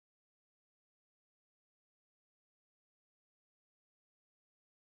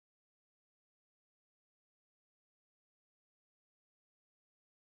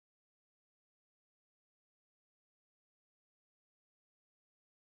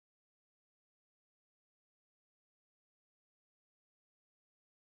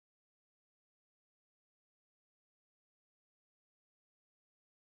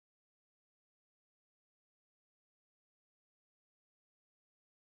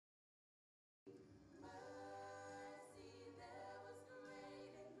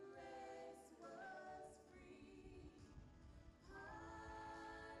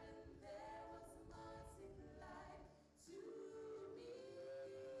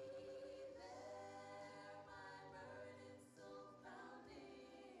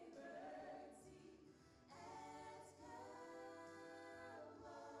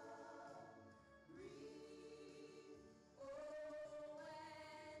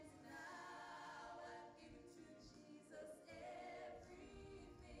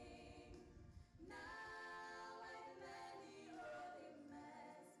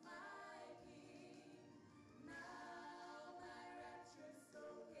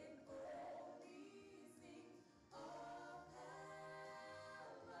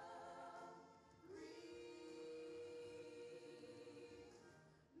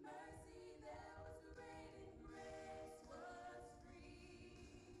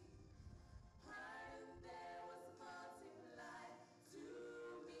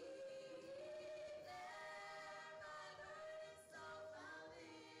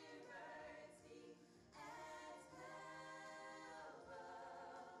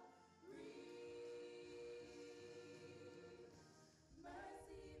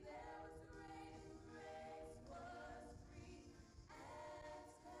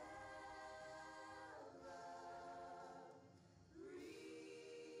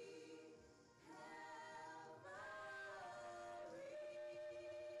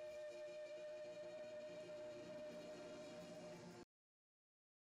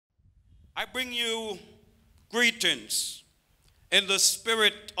I bring you greetings in the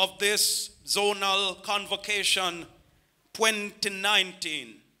spirit of this zonal convocation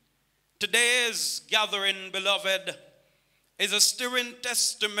 2019. Today's gathering, beloved, is a stirring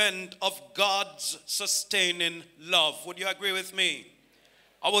testament of God's sustaining love. Would you agree with me?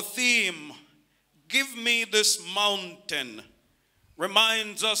 Our theme, Give Me This Mountain,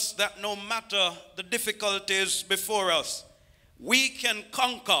 reminds us that no matter the difficulties before us, we can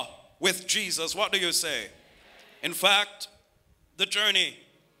conquer with Jesus. What do you say? In fact, the journey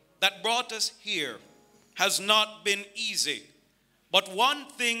that brought us here has not been easy. But one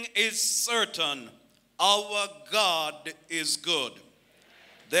thing is certain, our God is good.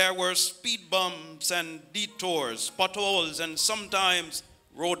 There were speed bumps and detours, potholes, and sometimes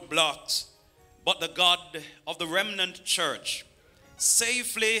roadblocks. But the God of the remnant church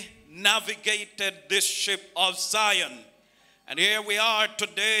safely navigated this ship of Zion. And here we are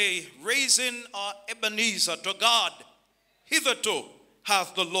today, raising our Ebenezer to God. Hitherto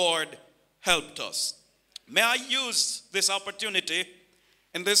hath the Lord helped us. May I use this opportunity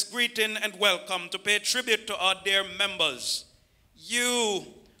in this greeting and welcome to pay tribute to our dear members. You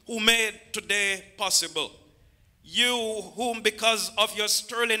who made today possible. You whom, because of your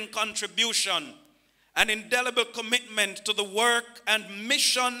sterling contribution and indelible commitment to the work and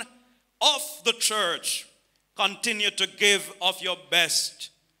mission of the church, continue to give of your best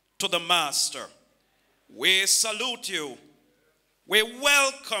to the Master. We salute you. We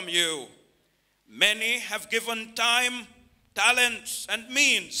welcome you. Many have given time, talents, and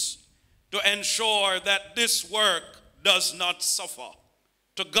means to ensure that this work does not suffer.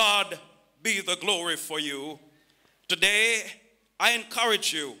 To God be the glory for you. Today, I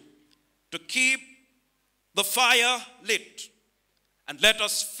encourage you to keep the fire lit and let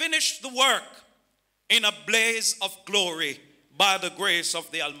us finish the work in a blaze of glory by the grace of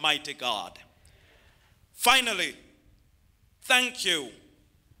the Almighty God. Finally, thank you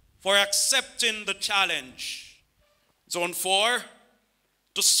for accepting the challenge. Zone 4,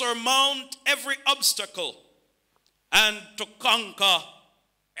 to surmount every obstacle and to conquer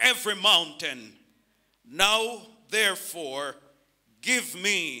every mountain. Now, therefore, give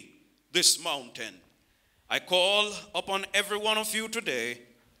me this mountain. I call upon every one of you today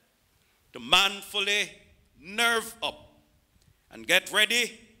to manfully nerve up and get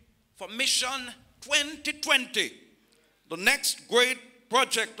ready for Mission 2020, the next great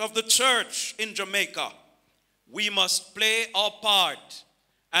project of the church in Jamaica. We must play our part,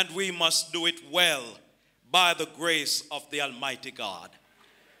 and we must do it well by the grace of the Almighty God.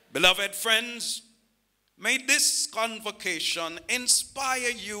 Beloved friends, may this convocation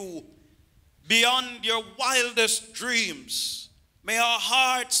inspire you beyond your wildest dreams. May our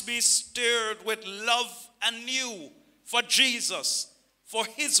hearts be stirred with love anew for Jesus, for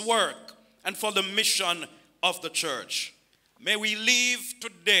his work, and for the mission of the church. May we leave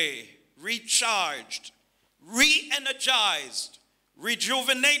today recharged, re-energized,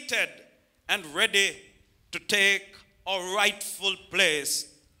 rejuvenated, and ready to take our rightful place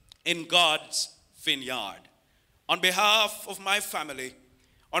in God's vineyard. On behalf of my family,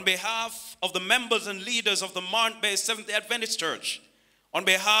 on behalf of the members and leaders of the Morant-based Seventh-day Adventist Church, on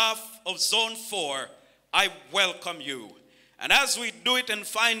behalf of Zone 4, I welcome you. And as we do it in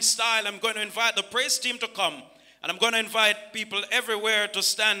fine style, I'm going to invite the praise team to come, and I'm going to invite people everywhere to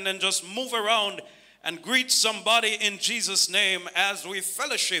stand and just move around and greet somebody in Jesus' name as we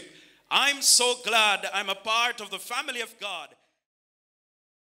fellowship. I'm so glad I'm a part of the family of God.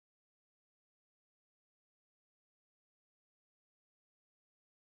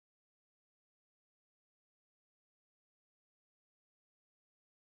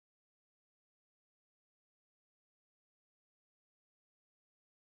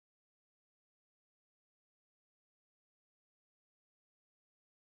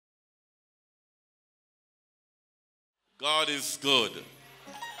 God is good.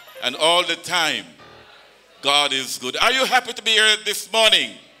 And all the time, God is good. Are you happy to be here this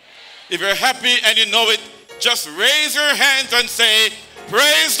morning? If you're happy and you know it, just raise your hands and say,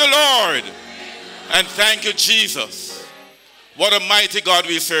 praise the Lord. And thank you, Jesus. What a mighty God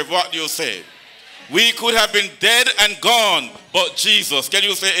we serve. What do you say? We could have been dead and gone, but Jesus. Can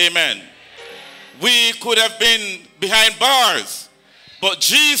you say amen? We could have been behind bars, but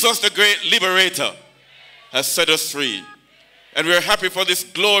Jesus, the great liberator, has set us free. And we're happy for this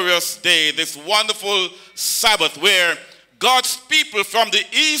glorious day, this wonderful Sabbath where God's people from the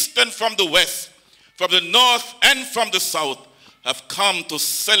east and from the west, from the north and from the south have come to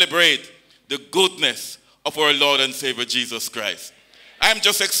celebrate the goodness of our Lord and Savior Jesus Christ. I'm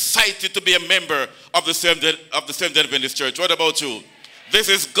just excited to be a member of the Seventh-day Adventist Church. What about you? This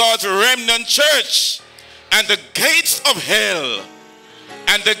is God's remnant church. And the gates of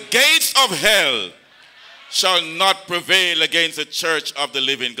hell, shall not prevail against the church of the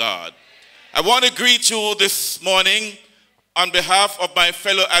living God. I want to greet you this morning on behalf of my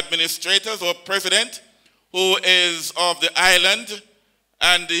fellow administrators or president, who is of the island,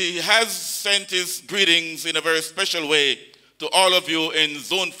 and he has sent his greetings in a very special way to all of you in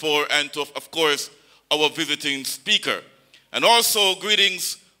Zone 4 and to, of course, our visiting speaker. And also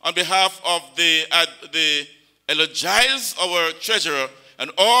greetings on behalf of the Elder Giles, our treasurer,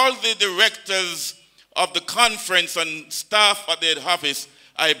 and all the directors of the conference and staff at the office.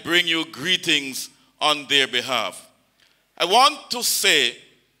 I bring you greetings on their behalf. I want to say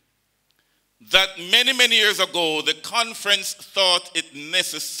that many, many years ago, the conference thought it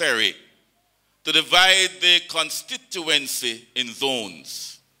necessary to divide the constituency in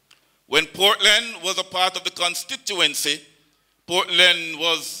zones. When Portland was a part of the constituency, Portland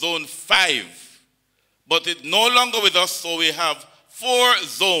was zone 5, but it's no longer with us, so we have 4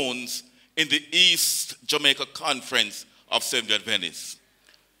 zones in the East Jamaica Conference of Seventh-day Adventists.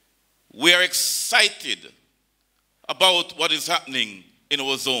 We are excited about what is happening in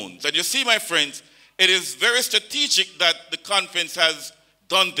our zones. And you see, my friends, it is very strategic that the conference has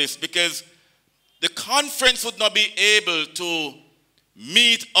done this, because the conference would not be able to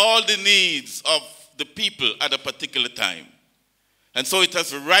meet all the needs of the people at a particular time. And so it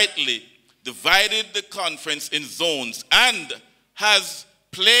has rightly divided the conference in zones and has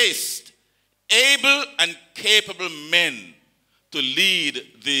placed able and capable men to lead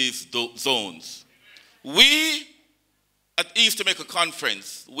these zones. We at East Jamaica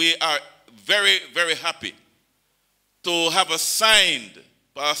Conference, we are very, very happy to have assigned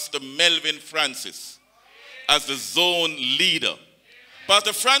Pastor Melvin Francis as the zone leader.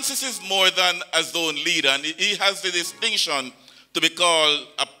 Pastor Francis is more than a zone leader, and he has the distinction to be called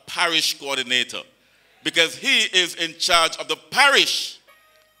a parish coordinator, because he is in charge of the parish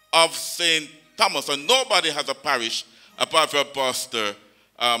of St. Thomas, and nobody has a parish apart from Pastor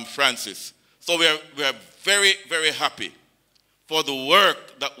Francis. So we are very, very happy for the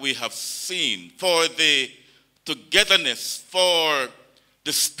work that we have seen, for the togetherness, for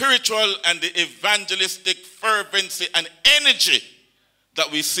the spiritual and the evangelistic fervency and energy that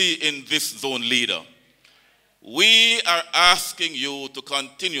we see in this zone leader. We are asking you to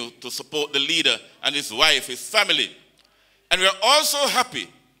continue to support the leader and his wife, his family. And we are also happy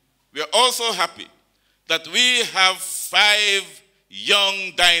that we have 5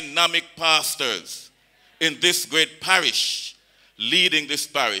 young dynamic pastors in this great parish, leading this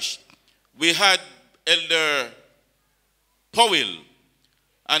parish. We had Elder Powell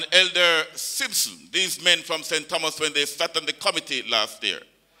and Elder Simpson, these men from St. Thomas, when they sat on the committee last year.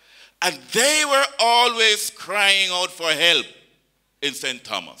 And they were always crying out for help in St.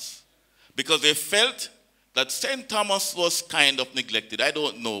 Thomas, because they felt that St. Thomas was kind of neglected. I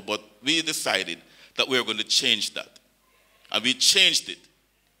don't know, but we decided that we were going to change that. And we changed it.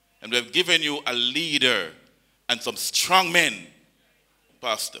 And we have given you a leader and some strong men.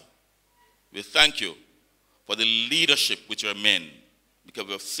 Pastor, we thank you for the leadership with your men, because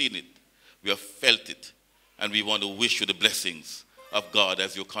we have seen it, we have felt it, and we want to wish you the blessings of God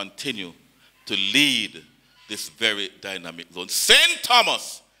as you continue to lead this very dynamic zone. St.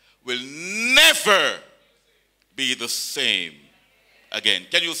 Thomas will never be the same again.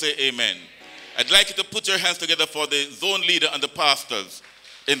 Can you say amen? I'd like you to put your hands together for the zone leader and the pastors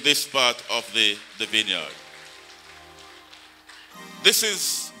in this part of the vineyard. This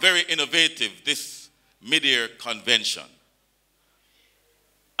is very innovative, this mid-year convention.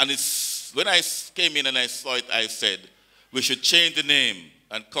 And it's when I came in and I saw it, I said, we should change the name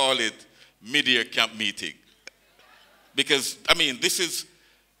and call it mid-year camp meeting. Because, I mean, this is,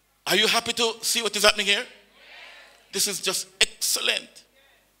 are you happy to see what is happening here? This is just excellent.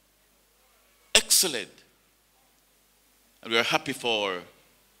 Excellent. And we are happy for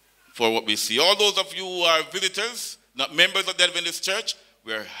what we see. All those of you who are visitors, not members of the Adventist Church,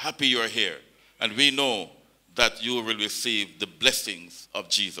 we are happy you are here. And we know that you will receive the blessings of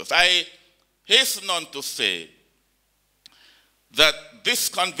Jesus. I hasten on to say that this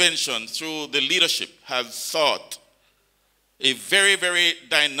convention, through the leadership, has sought a very, very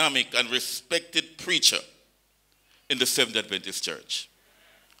dynamic and respected preacher in the Seventh-day Adventist Church.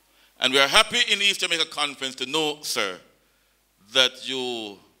 And we are happy in the East Jamaica Conference to know, sir, that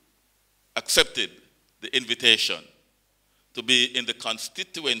you accepted the invitation to be in the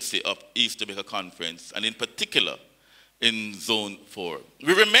constituency of East Jamaica Conference, and in particular in Zone 4.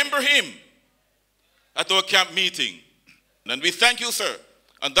 We remember him at our camp meeting, and we thank you, sir,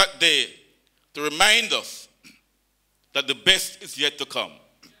 on that day to remind us that the best is yet to come,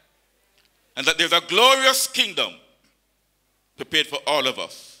 and that there's a glorious kingdom prepared for all of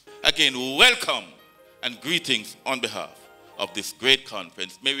us. Again, welcome and greetings on behalf of this great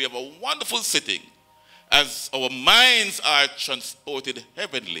conference. May we have a wonderful sitting as our minds are transported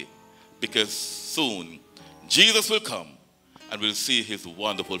heavenly, because soon Jesus will come and we'll see his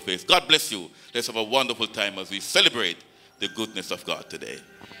wonderful face. God bless you. Let's have a wonderful time as we celebrate the goodness of God today.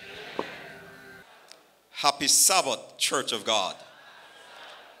 Happy Sabbath, Church of God.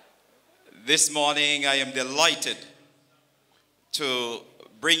 This morning I am delighted to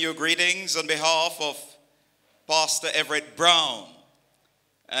bring you greetings on behalf of Pastor Everett Brown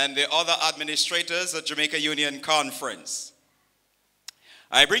and the other administrators at Jamaica Union Conference.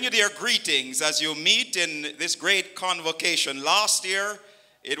 I bring you their greetings as you meet in this great convocation. Last year,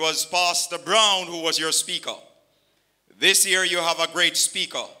 it was Pastor Brown who was your speaker. This year, you have a great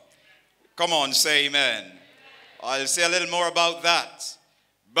speaker. Come on, say amen. I'll say a little more about that.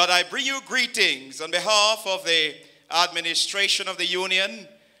 But I bring you greetings on behalf of the administration of the union,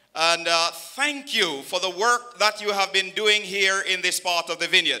 and thank you for the work that you have been doing here in this part of the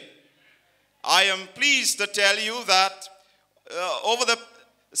vineyard. I am pleased to tell you that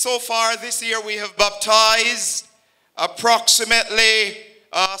so far this year we have baptized approximately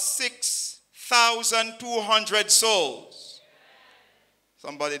 6,200 souls.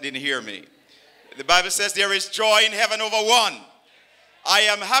 Somebody didn't hear me. The Bible says there is joy in heaven over one. I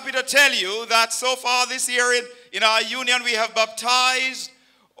am happy to tell you that so far this year in our union we have baptized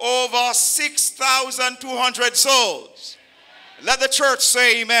over 6,200 souls. Let the church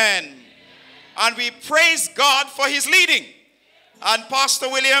say amen. And we praise God for his leading. And Pastor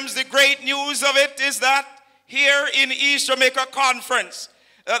Williams, the great news of it is that here in East Jamaica Conference,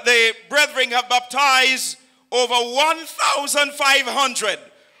 the brethren have baptized over 1,500,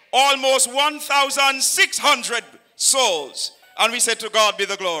 almost 1,600 souls. And we say, to God be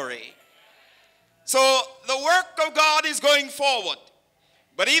the glory. So the work of God is going forward.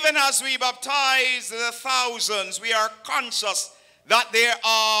 But even as we baptize the thousands, we are conscious that there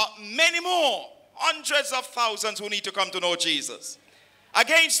are many more, hundreds of thousands, who need to come to know Jesus.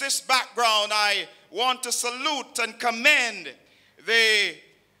 Against this background, I want to salute and commend the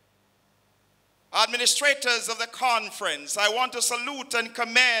administrators of the conference. I want to salute and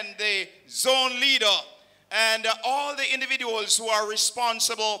commend the zone leader and all the individuals who are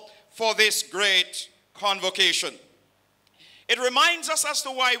responsible for this great convocation. It reminds us as to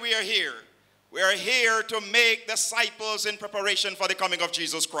why we are here. We are here to make disciples in preparation for the coming of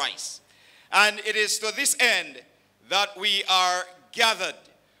Jesus Christ. And it is to this end that we are gathered.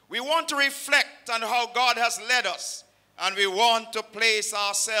 We want to reflect on how God has led us, and we want to place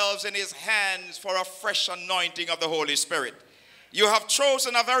ourselves in his hands for a fresh anointing of the Holy Spirit. You have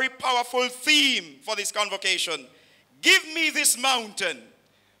chosen a very powerful theme for this convocation. Give me this mountain.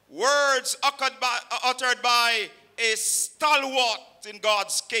 Words uttered by a stalwart in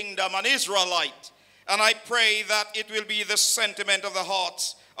God's kingdom, an Israelite. And I pray that it will be the sentiment of the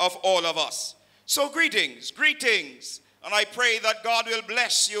hearts of all of us. So greetings, greetings. And I pray that God will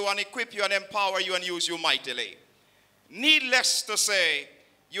bless you and equip you and empower you and use you mightily. Needless to say,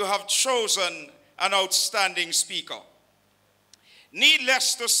 you have chosen an outstanding speaker.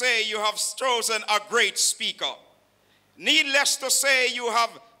 Needless to say, you have chosen a great speaker. Needless to say, you have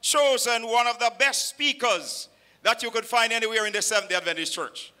chosen one of the best speakers that you could find anywhere in the Seventh-day Adventist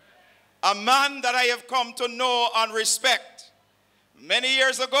Church. A man that I have come to know and respect. Many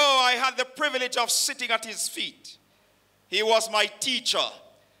years ago, I had the privilege of sitting at his feet. He was my teacher.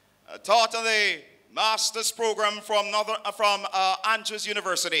 I taught on the master's program from Andrews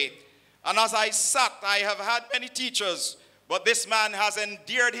University. And as I sat, I have had many teachers, but this man has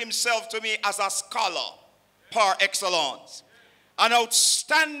endeared himself to me as a scholar par excellence. An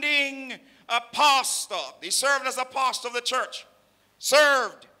outstanding pastor. He served as a pastor of the church.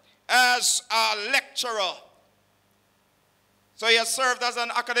 Served as a lecturer. So he has served as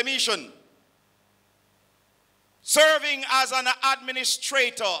an academician. Serving as an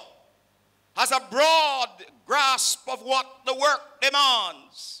administrator. Has a broad grasp of what the work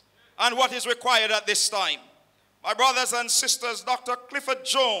demands and what is required at this time. My brothers and sisters, Dr. Clifford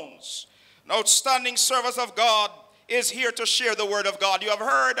Jones, an outstanding servant of God, is here to share the word of God. You have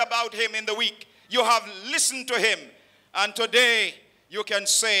heard about him in the week. You have listened to him. And today, you can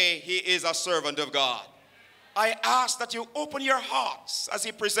say he is a servant of God. I ask that you open your hearts as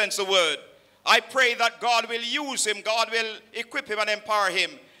he presents the word. I pray that God will use him, God will equip him and empower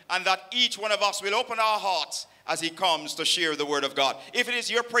him, and that each one of us will open our hearts as he comes to share the word of God. If it is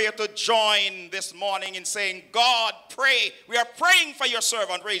your prayer to join this morning in saying, God, pray. We are praying for your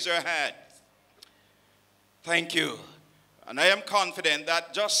servant. Raise your hand. Thank you. And I am confident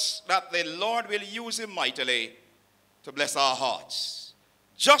that that the Lord will use him mightily to bless our hearts.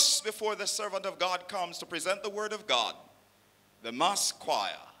 Just before the servant of God comes to present the word of God, the mass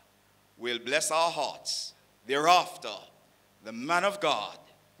choir will bless our hearts. Thereafter, the man of God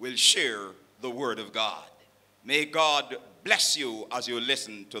will share the word of God. May God bless you as you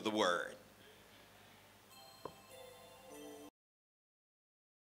listen to the word.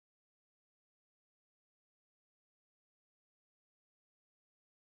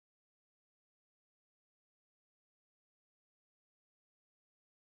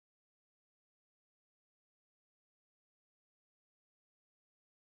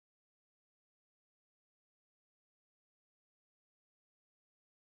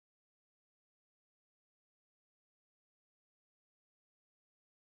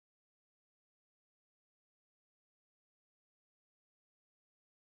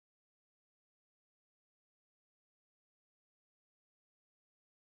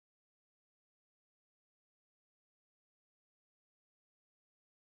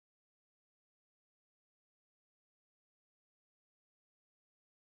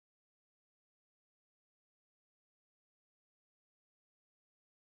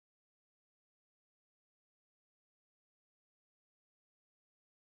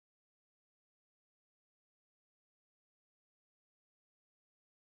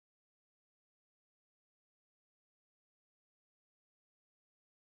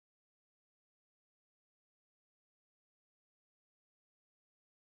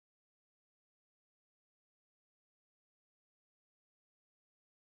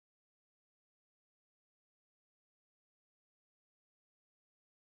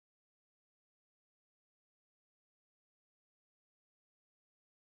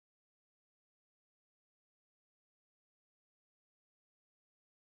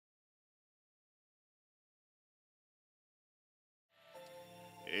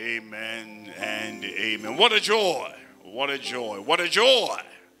 Amen and amen. What a joy. What a joy. What a joy.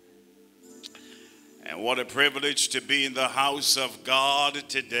 And what a privilege to be in the house of God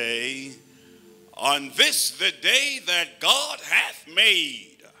today, on this the day that God hath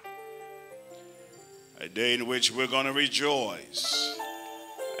made, a day in which we're going to rejoice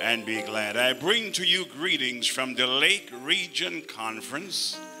and be glad. I bring to you greetings from the Lake Region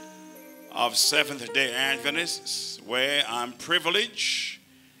Conference of Seventh-day Adventists, where I'm privileged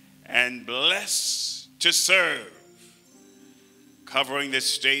and blessed to serve, covering the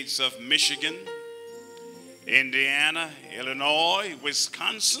states of Michigan, Indiana, Illinois,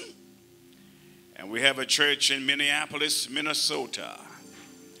 Wisconsin, and we have a church in Minneapolis, Minnesota.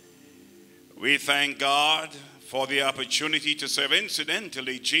 We thank God for the opportunity to serve.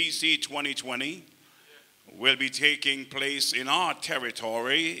 Incidentally, GC 2020 will be taking place in our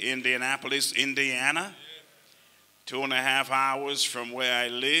territory, Indianapolis, Indiana, 2.5 hours from where I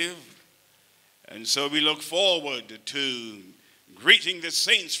live. And so we look forward to greeting the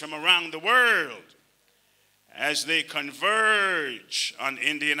saints from around the world as they converge on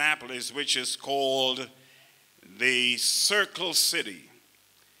Indianapolis, which is called the Circle City.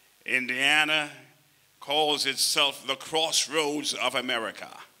 Indiana calls itself the crossroads of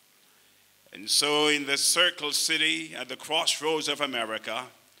America. And so in the Circle City, at the crossroads of America,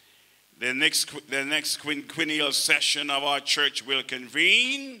 the next quinquennial session of our church will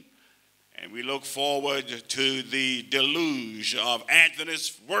convene, and we look forward to the deluge of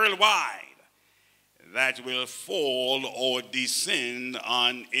Adventists worldwide that will fall or descend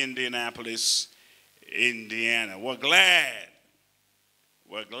on Indianapolis, Indiana. We're glad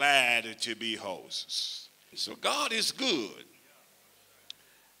to be hosts. So God is good.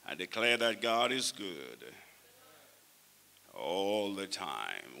 I declare that God is good all the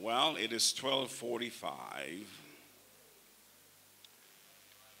time. Well, it is 12:45.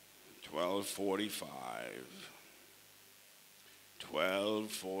 12:45.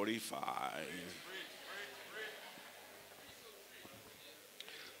 12:45.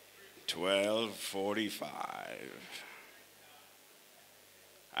 12:45.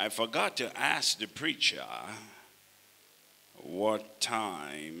 I forgot to ask the preacher what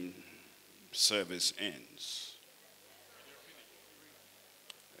time service ends.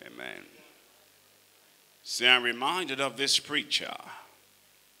 Amen. See, I'm reminded of this preacher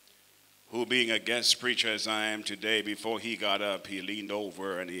who, being a guest preacher as I am today, before he got up, he leaned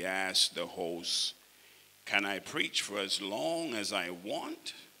over and he asked the host, "Can I preach for as long as I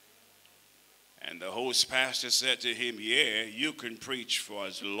want?" And the host pastor said to him, "Yeah, you can preach for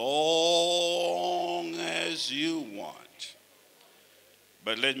as long as you want.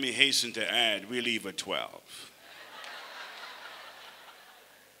 But let me hasten to add, we leave at 12.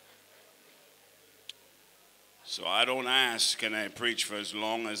 So I don't ask, can I preach for as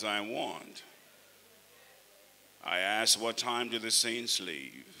long as I want? I ask, what time do the saints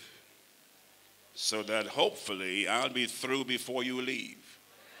leave? So that hopefully I'll be through before you leave.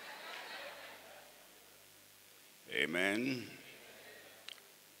 Amen.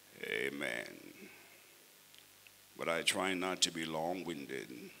 Amen. But I try not to be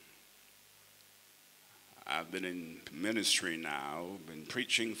long-winded. I've been in ministry now, been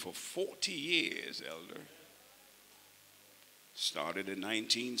preaching for 40 years, elder. Started in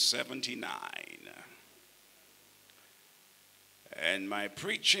 1979. And my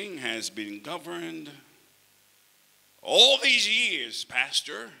preaching has been governed all these years,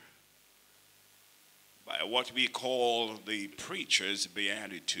 Pastor, by what we call the preacher's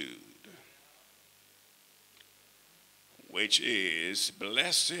beatitude, which is,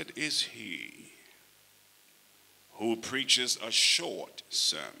 blessed is he who preaches a short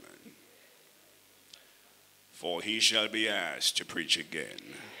sermon, for he shall be asked to preach again.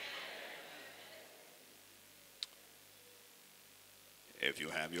 If you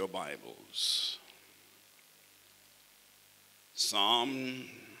have your Bibles, Psalm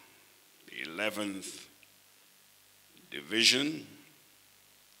 11th division,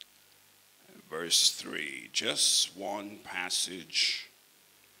 verse 3, just one passage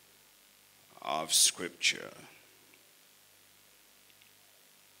of scripture.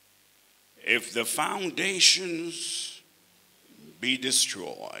 If the foundations be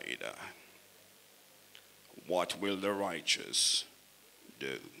destroyed, what will the righteous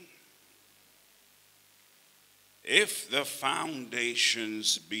do? If the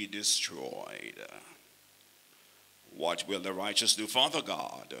foundations be destroyed, what will the righteous do? Father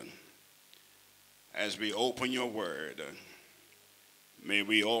God, as we open your word, may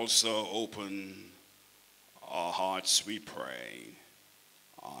we also open our hearts, we pray.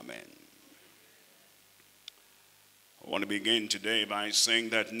 Amen. I want to begin today by saying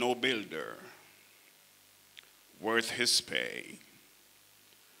that no builder worth his pay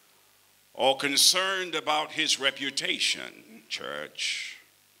or concerned about his reputation, church,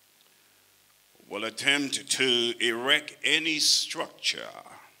 will attempt to erect any structure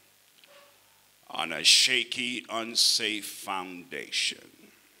on a shaky, unsafe foundation.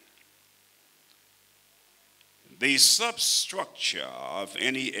 The substructure of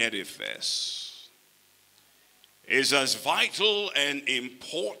any edifice is as vital and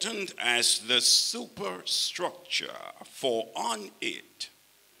important as the superstructure, for on it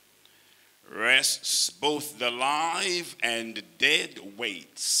rests both the live and dead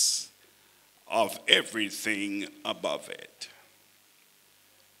weights of everything above it.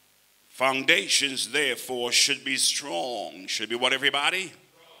 Foundations, therefore, should be strong. Should be what, everybody?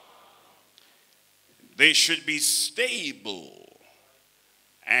 They should be stable,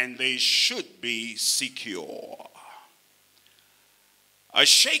 and they should be secure. A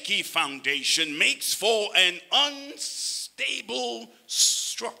shaky foundation makes for an unstable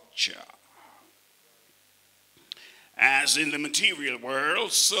structure. As in the material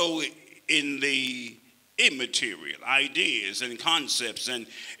world, so in the immaterial, ideas and concepts and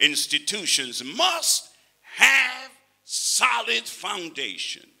institutions must have solid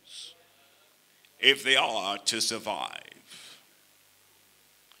foundations if they are to survive.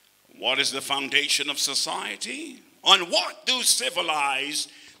 What is the foundation of society? On what do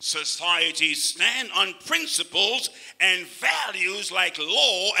civilized societies stand? On principles and values like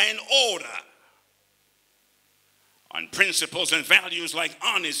law and order. On principles and values like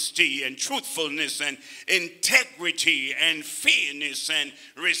honesty and truthfulness and integrity and fairness and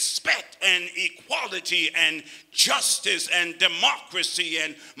respect and equality and justice and democracy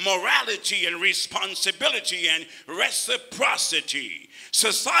and morality and responsibility and reciprocity.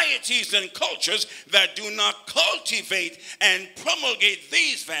 Societies and cultures that do not cultivate and promulgate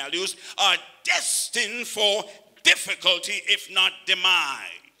these values are destined for difficulty, if not demise.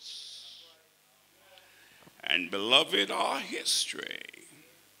 And beloved, our history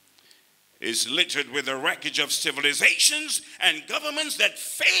is littered with the wreckage of civilizations and governments that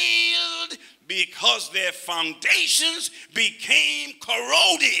failed because their foundations became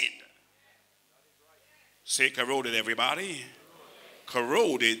corroded. Say corroded, everybody.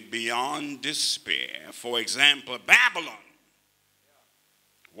 Corroded beyond despair. For example, Babylon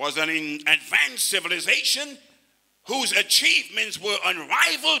was an advanced civilization whose achievements were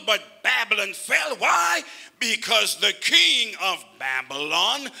unrivaled, but Babylon fell. Why? Because the king of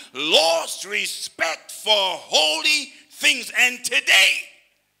Babylon lost respect for holy things. And today,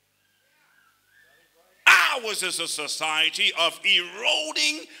 ours is a society of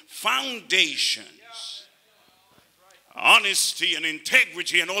eroding foundations. Honesty and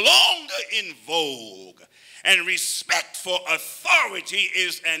integrity are no longer in vogue. and respect for authority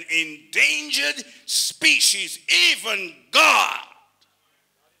is an endangered species. Even God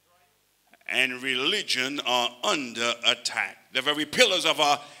and religion are under attack. The very pillars of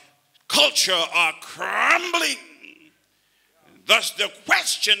our culture are crumbling. Thus, the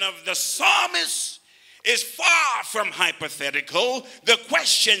question of the psalmist is far from hypothetical. The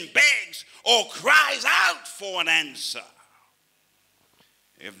question begs or cries out for an answer.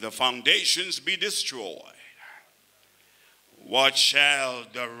 If the foundations be destroyed, what shall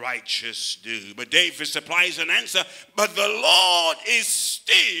the righteous do? But David supplies an answer. But the Lord is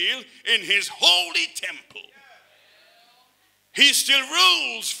still in his holy temple. He still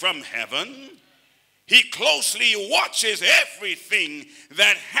rules from heaven. He closely watches everything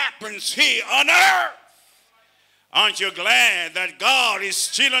that happens here on earth. Aren't you glad that God is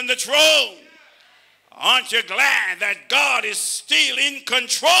still on the throne? Aren't you glad that God is still in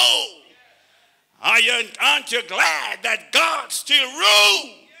control? Aren't you glad that God still rules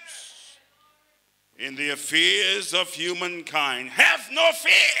in the affairs of humankind? Have no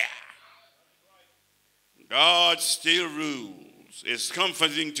fear. God still rules. It's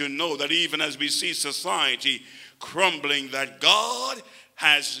comforting to know that even as we see society crumbling, that God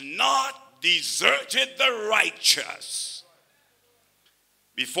has not deserted the righteous.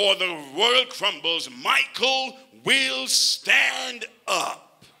 Before the world crumbles, Michael will stand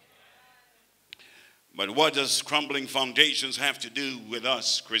up. But what does crumbling foundations have to do with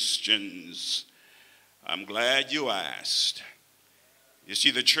us Christians? I'm glad you asked. You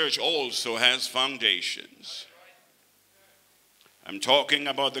see, the church also has foundations. I'm talking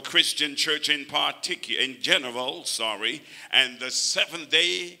about the Christian church in general, and the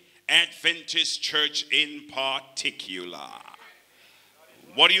Seventh-day Adventist church in particular.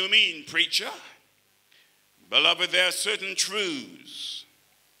 What do you mean, preacher? Beloved, there are certain truths.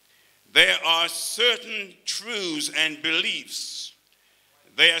 There are certain truths and beliefs.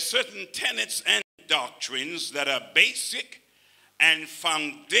 There are certain tenets and doctrines that are basic and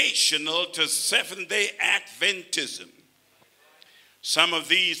foundational to Seventh-day Adventism. Some of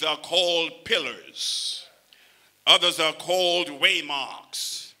these are called pillars. Others are called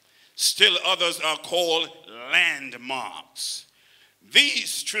waymarks. Still others are called landmarks.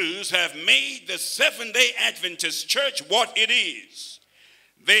 These truths have made the Seventh-day Adventist church what it is.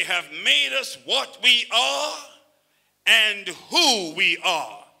 They have made us what we are and who we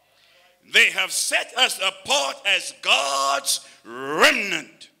are. They have set us apart as God's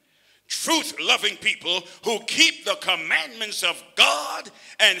remnant, truth-loving people who keep the commandments of God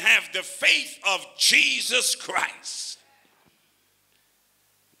and have the faith of Jesus Christ.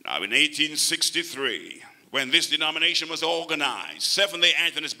 Now, in 1863, when this denomination was organized, Seventh-day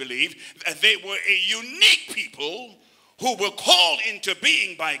Adventists believed that they were a unique people who were called into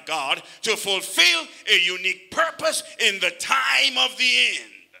being by God to fulfill a unique purpose in the time of the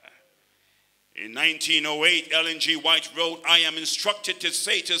end. In 1908, Ellen G. White wrote, "I am instructed to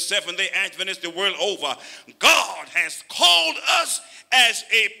say to Seventh-day Adventists the world over, God has called us as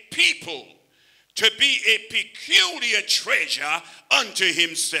a people to be a peculiar treasure unto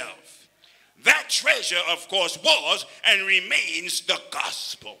himself." That treasure, of course, was and remains the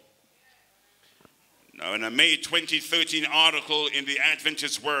gospel. Now, in a May 2013 article in the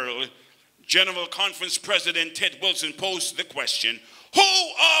Adventist World, General Conference President Ted Wilson posed the question, who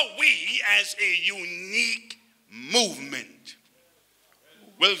are we as a unique movement?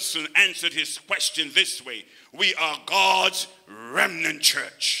 Wilson answered his question this way: we are God's remnant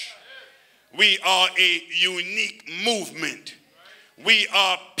church. We are a unique movement. We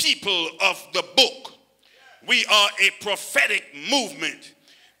are people of the book. We are a prophetic movement.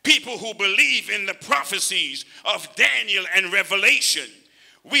 People who believe in the prophecies of Daniel and Revelation.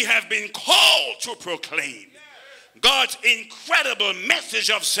 We have been called to proclaim God's incredible message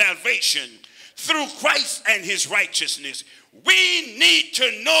of salvation through Christ and his righteousness. We need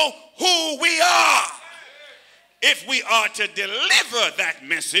to know who we are if we are to deliver that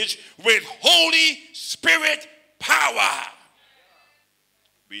message with Holy Spirit power.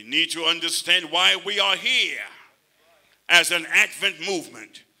 We need to understand why we are here as an Advent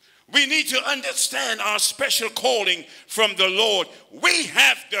movement. We need to understand our special calling from the Lord. We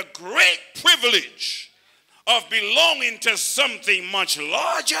have the great privilege of belonging to something much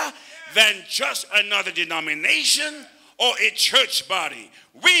larger than just another denomination or a church body.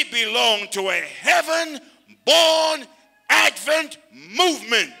 We belong to a heaven-born Advent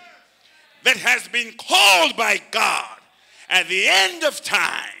movement that has been called by God at the end of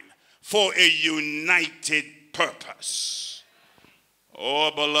time for a united purpose.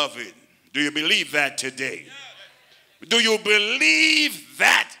 Oh, beloved, do you believe that today? Do you believe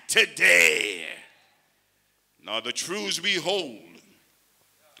that today? Now, the truths we hold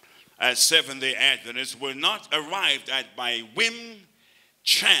as Seventh-day Adventists were not arrived at by whim,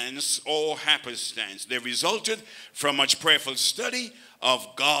 chance, or happenstance. They resulted from much prayerful study of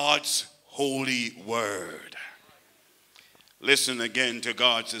God's holy word. Listen again to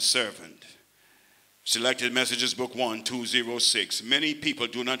God's servant. Selected Messages, Book 1, 206. Many people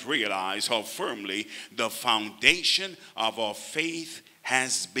do not realize how firmly the foundation of our faith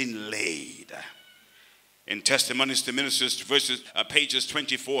has been laid. In Testimonies to Ministers, pages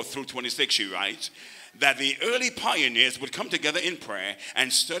 24 through 26, she writes that the early pioneers would come together in prayer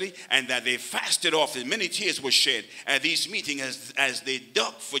and study, and that they fasted often. Many tears were shed at these meetings as they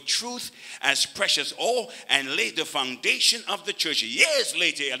dug for truth as precious ore and laid the foundation of the church. Years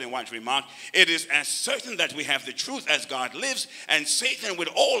later, Ellen White remarked, it is as certain that we have the truth as God lives, and Satan with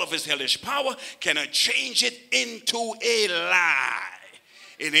all of his hellish power cannot change it into a lie.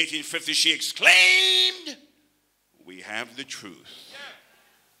 In 1850, she exclaimed, we have the truth.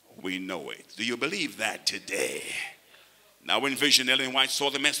 We know it. Do you believe that today? Now in vision, Ellen White saw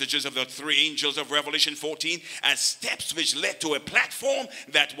the messages of the three angels of Revelation 14 as steps which led to a platform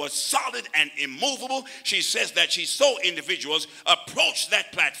that was solid and immovable. She says that she saw individuals approach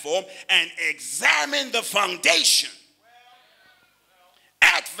that platform and examine the foundation.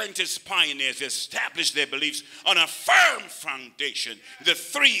 Adventist pioneers established their beliefs on a firm foundation. The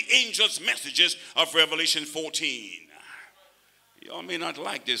three angels' messages of Revelation 14. Y'all may not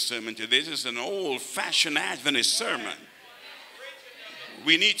like this sermon today. This is an old-fashioned Adventist sermon.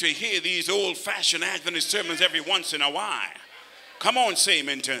 We need to hear these old-fashioned Adventist sermons every once in a while. Come on, say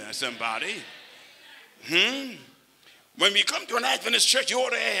amen to somebody. When we come to an Adventist church, you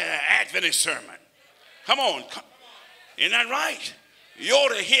ought to hear an Adventist sermon. Come on. Isn't that right? You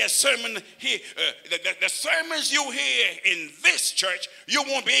ought to hear a sermon here. The sermons you hear in this church, you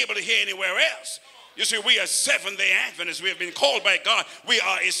won't be able to hear anywhere else. You see, we are Seventh-day Adventists. We have been called by God. We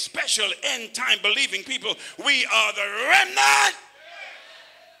are a special end-time believing people. We are the remnant.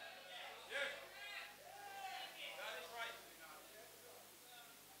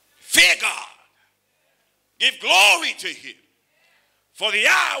 Fear God. Give glory to him. For the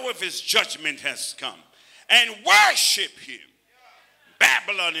hour of his judgment has come. And worship him.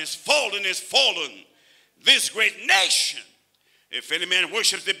 Babylon is fallen. This great nation. If any man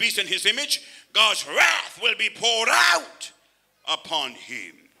worships the beast in his image, God's wrath will be poured out upon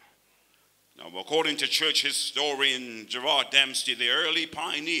him. Now, according to church historian Gerard Dempsey, the early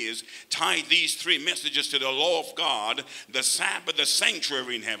pioneers tied these three messages to the law of God, the Sabbath, the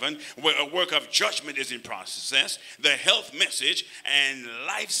sanctuary in heaven, where a work of judgment is in process, the health message, and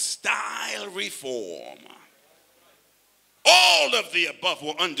lifestyle reform. All of the above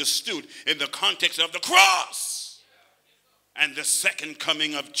were understood in the context of the cross and the second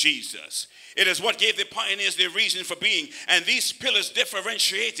coming of Jesus. It is what gave the pioneers their reason for being. And these pillars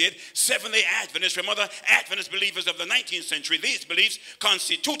differentiated Seventh-day Adventists from other Adventist believers of the 19th century. These beliefs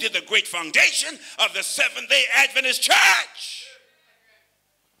constituted the great foundation of the Seventh-day Adventist church.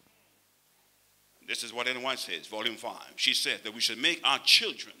 This is what Ellen White says, volume 5. She said that we should make our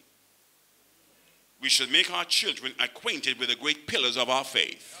children acquainted with the great pillars of our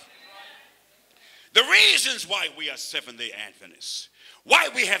faith. The reasons why we are Seventh-day Adventists, why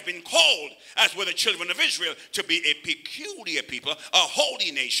we have been called, as were the children of Israel, to be a peculiar people, a holy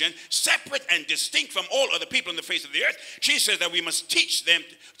nation, separate and distinct from all other people on the face of the earth. She says that we must teach them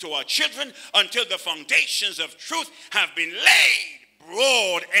to our children until the foundations of truth have been laid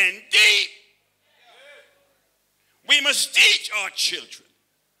broad and deep. We must teach our children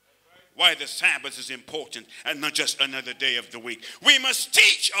why the Sabbath is important and not just another day of the week. We must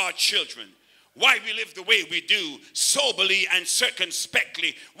teach our children why we live the way we do, soberly and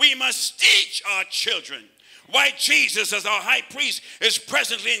circumspectly. We must teach our children why Jesus, as our high priest, is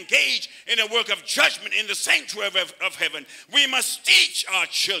presently engaged in a work of judgment in the sanctuary of heaven. We must teach our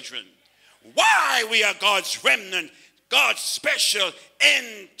children why we are God's remnant, God's special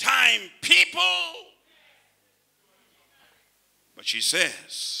end-time people. But she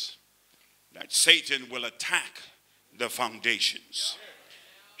says that Satan will attack the foundations.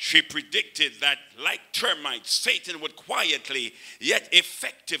 She predicted that, like termites, Satan would quietly yet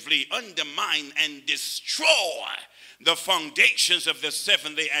effectively undermine and destroy the foundations of the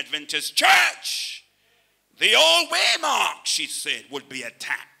Seventh-day Adventist church. The old waymarks, she said, would be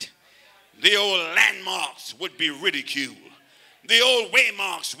attacked. The old landmarks would be ridiculed. The old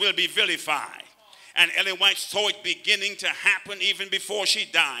waymarks will be vilified. And Ellen White saw it beginning to happen even before she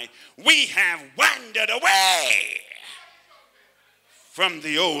died. We have wandered away from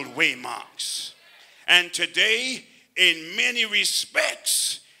the old waymarks. And today, in many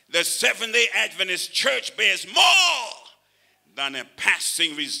respects, the Seventh-day Adventist church bears more than a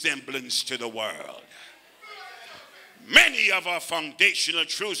passing resemblance to the world. Many of our foundational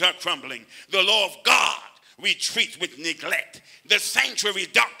truths are crumbling. The law of God we treat with neglect. The sanctuary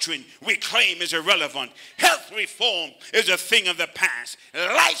doctrine we claim is irrelevant. Health reform is a thing of the past.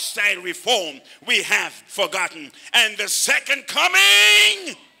 Lifestyle reform we have forgotten. And the second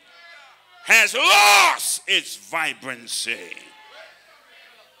coming has lost its vibrancy.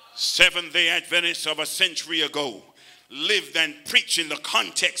 Seventh-day Adventists of a century ago lived and preached in the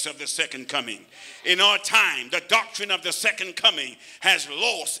context of the second coming. In our time, the doctrine of the second coming has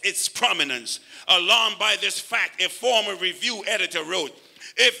lost its prominence. Alarmed by this fact, a former review editor wrote,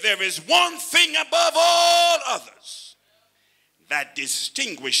 "If there is one thing above all others that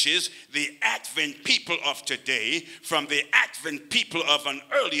distinguishes the Advent people of today from the Advent people of an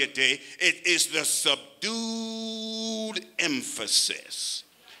earlier day, it is the subdued emphasis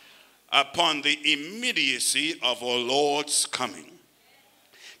upon the immediacy of our Lord's coming.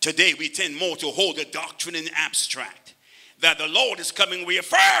 Today we tend more to hold the doctrine in abstract. That the Lord is coming, we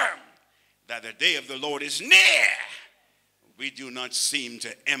affirm. That the day of the Lord is near, we do not seem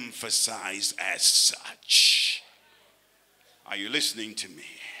to emphasize as such." Are you listening to me?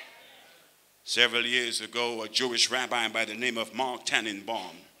 Several years ago, a Jewish rabbi by the name of Mark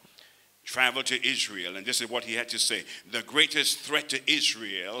Tannenbaum traveled to Israel, and this is what he had to say: "The greatest threat to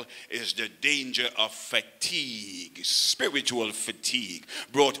Israel is the danger of fatigue, spiritual fatigue,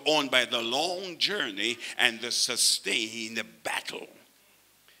 brought on by the long journey and the sustained battle."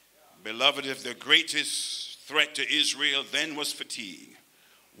 Beloved, if the greatest threat to Israel then was fatigue,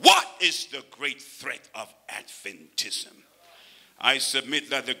 what is the great threat of Adventism? I submit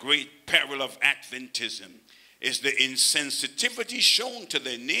that the great peril of Adventism is the insensitivity shown to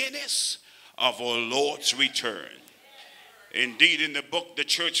the nearness of our Lord's return. Indeed, in the book, The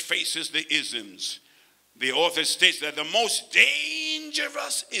Church Faces the Isms, the author states that the most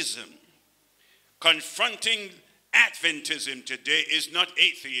dangerous ism confronting Adventism today is not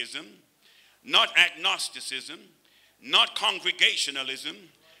atheism, not agnosticism, not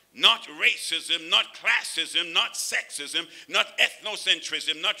congregationalism, not racism, not classism, not sexism, not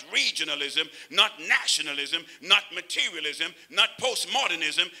ethnocentrism, not regionalism, not nationalism, not materialism, not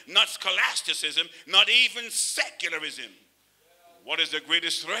postmodernism, not scholasticism, not even secularism. What is the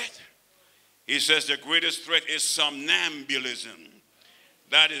greatest threat? He says the greatest threat is somnambulism.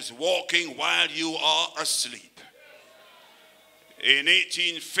 That is walking while you are asleep. In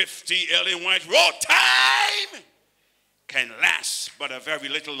 1850, Ellen White wrote, "Time can last but a very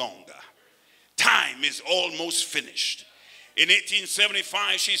little longer. Time is almost finished." In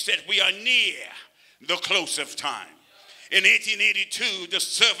 1875, she said, "We are near the close of time." In 1882, the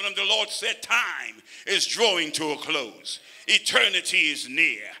servant of the Lord said, "Time is drawing to a close. Eternity is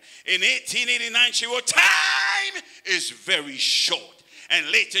near." In 1889, she wrote, "Time is very short." And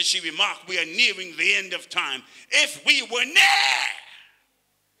later she remarked, "We are nearing the end of time. If we were near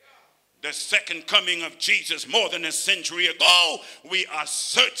the second coming of Jesus more than a century ago, we are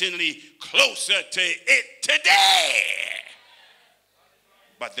certainly closer to it today."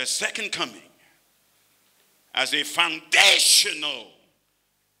 But the second coming, as a foundational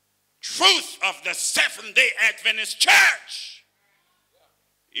truth of the Seventh-day Adventist church,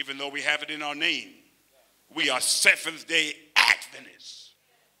 even though we have it in our name, we are Seventh-day Adventists.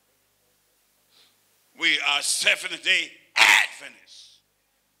 We are Seventh-day Adventists.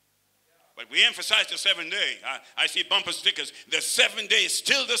 But we emphasize the 7th day. I see bumper stickers. The 7th day is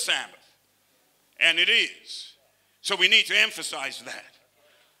still the Sabbath. And it is. So we need to emphasize that.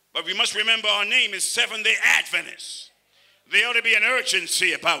 But we must remember our name is Seventh-day Adventists. There ought to be an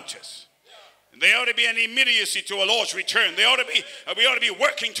urgency about us. There ought to be an immediacy to our Lord's return. We ought to be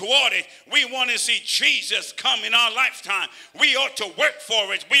working toward it. We want to see Jesus come in our lifetime. We ought to work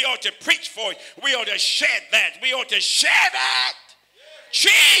for it. We ought to preach for it. We ought to shed that. We ought to share that.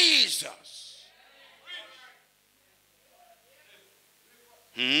 Jesus.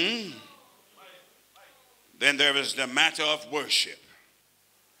 Then there is the matter of worship.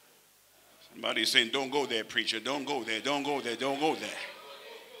 Somebody's saying, "Don't go there, preacher. Don't go there. Don't go there. Don't go there."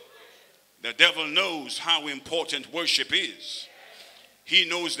 The devil knows how important worship is. He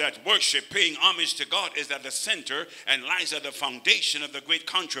knows that worship, paying homage to God, is at the center and lies at the foundation of the great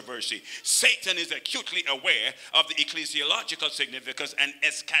controversy. Satan is acutely aware of the ecclesiological significance and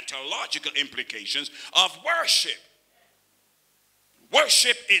eschatological implications of worship.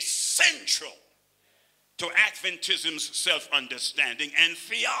 Worship is central to Adventism's self-understanding and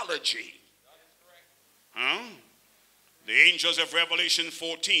theology. The angels of Revelation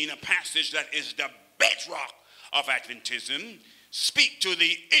 14, a passage that is the bedrock of Adventism, speak to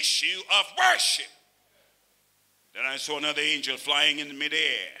the issue of worship. Then I saw another angel flying in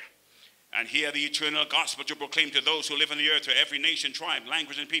midair, and hear the eternal gospel to proclaim to those who live on the earth, to every nation, tribe,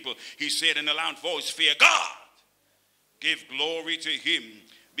 language, and people. He said in a loud voice, fear God, give glory to him,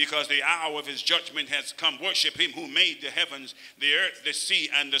 because the hour of his judgment has come. Worship him who made the heavens, the earth, the sea,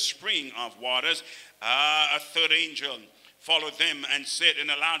 and the spring of waters. A third angel followed them and said in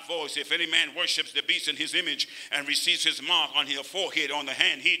a loud voice, if any man worships the beast in his image and receives his mark on his forehead, on the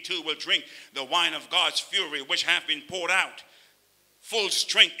hand, he too will drink the wine of God's fury, which hath been poured out full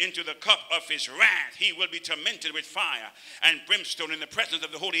strength into the cup of his wrath. He will be tormented with fire and brimstone in the presence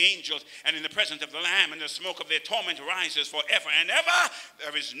of the holy angels and in the presence of the Lamb, and the smoke of their torment rises forever and ever.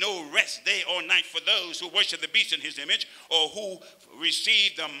 There is no rest day or night for those who worship the beast in his image, or who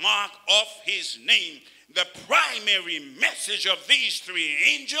receive the mark of his name. The primary message of these three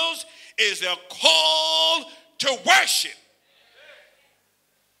angels is a call to worship.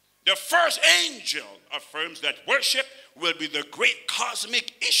 The first angel affirms that worship will be the great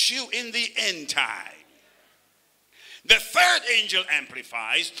cosmic issue in the end time. The third angel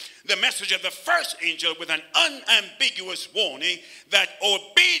amplifies the message of the first angel with an unambiguous warning that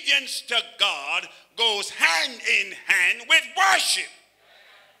obedience to God goes hand in hand with worship.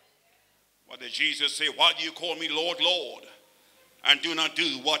 What did Jesus say? Why do you call me Lord, Lord, and do not do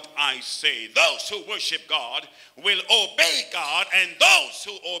what I say? Those who worship God will obey God, and those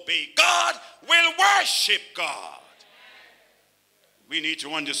who obey God will worship God. We need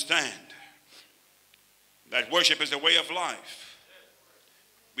to understand that worship is a way of life.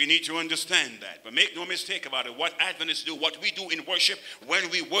 We need to understand that. But make no mistake about it. What Adventists do, what we do in worship, when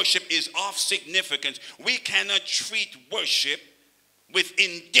we worship, is of significance. We cannot treat worship with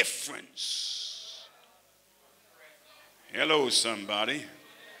indifference. Hello, somebody.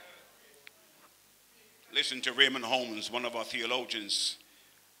 Listen to Raymond Holmes, one of our theologians.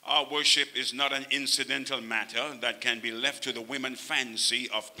 Our worship is not an incidental matter that can be left to the women fancy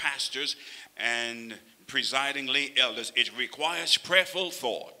of pastors and presiding lay elders. It requires prayerful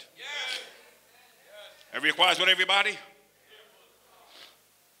thought. It requires what, everybody?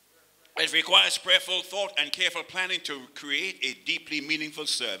 It requires prayerful thought and careful planning to create a deeply meaningful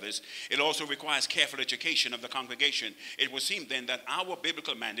service. It also requires careful education of the congregation. It would seem then that our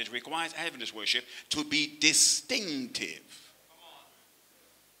biblical mandate requires Adventist worship to be distinctive.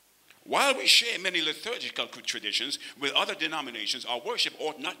 While we share many liturgical traditions with other denominations, our worship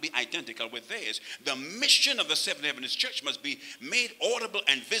ought not be identical with theirs. The mission of the Seventh-day Adventist Church must be made audible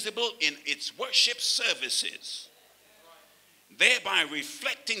and visible in its worship services, thereby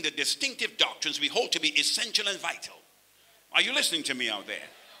reflecting the distinctive doctrines we hold to be essential and vital. Are you listening to me out there?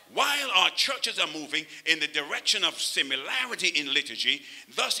 While our churches are moving in the direction of similarity in liturgy,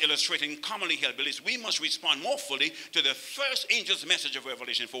 thus illustrating commonly held beliefs, we must respond more fully to the first angel's message of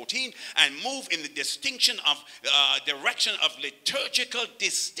Revelation 14 and move in the direction of liturgical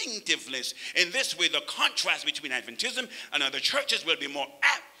distinctiveness. In this way, the contrast between Adventism and other churches will be more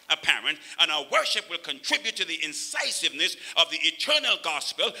apparent, and our worship will contribute to the incisiveness of the eternal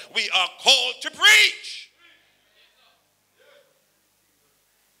gospel we are called to preach.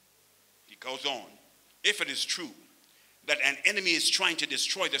 He goes on. If it is true that an enemy is trying to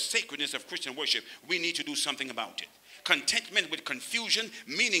destroy the sacredness of Christian worship, we need to do something about it. Contentment with confusion,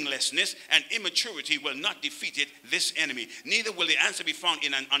 meaninglessness, and immaturity will not defeat this enemy. Neither will the answer be found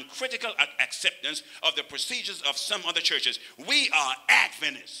in an uncritical acceptance of the procedures of some other churches. We are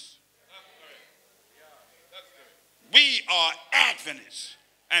Adventists. We are Adventists.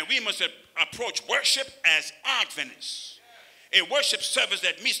 And we must approach worship as Adventists. A worship service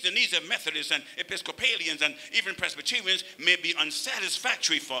that meets the needs of Methodists and Episcopalians and even Presbyterians may be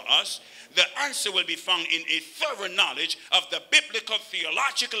unsatisfactory for us. The answer will be found in a thorough knowledge of the biblical,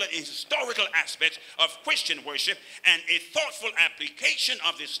 theological, and historical aspects of Christian worship, and a thoughtful application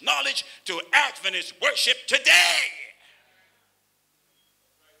of this knowledge to Adventist worship today.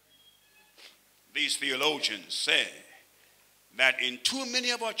 These theologians say that in too many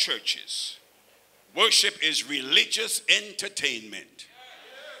of our churches, worship is religious entertainment,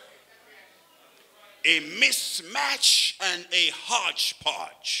 a mismatch and a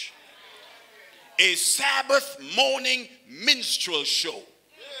hodgepodge, a Sabbath morning minstrel show,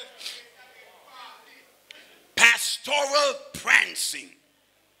 pastoral prancing,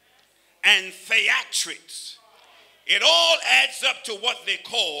 and theatrics. It all adds up to what they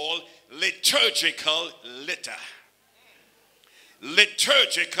call liturgical litter.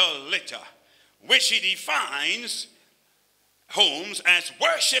 Liturgical litter, which he defines, Holmes, as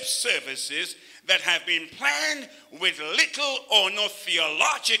worship services that have been planned with little or no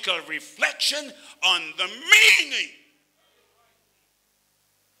theological reflection on the meaning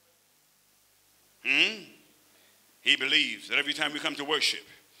He believes that every time we come to worship,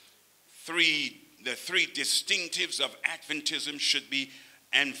 the three distinctives of Adventism should be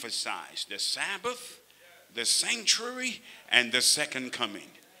emphasized: the Sabbath, the sanctuary, and the second coming.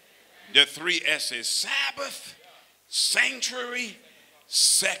 The 3 S's: Sabbath, sanctuary,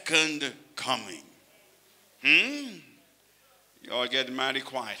 second coming. Y'all getting mighty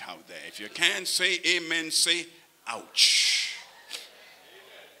quiet out there. If you can't say amen, say ouch.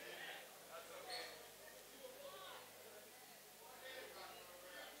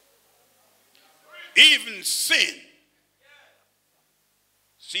 Even sin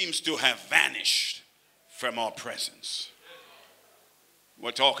seems to have vanished from our presence.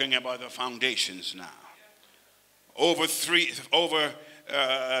 We're talking about the foundations now. Over three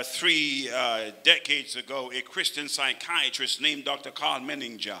decades ago, a Christian psychiatrist named Dr. Carl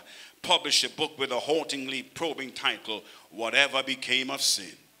Menninger published a book with a hauntingly probing title, Whatever Became of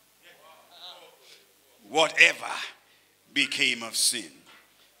Sin. Whatever became of sin.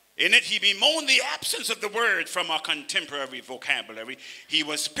 In it, he bemoaned the absence of the word from our contemporary vocabulary. He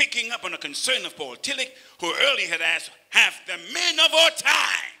was picking up on a concern of Paul Tillich, who earlier had asked, have the men of our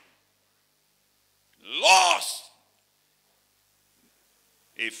time lost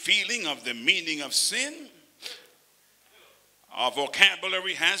a feeling of the meaning of sin? Our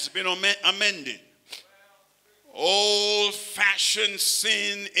vocabulary has been amended. Old-fashioned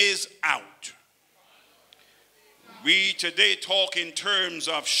sin is out. We today talk in terms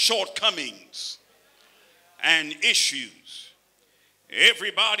of shortcomings and issues.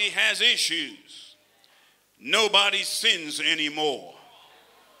 Everybody has issues. Nobody sins anymore.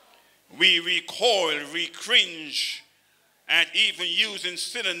 We recoil, we cringe at even using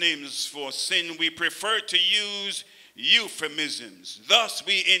synonyms for sin. We prefer to use euphemisms. Thus,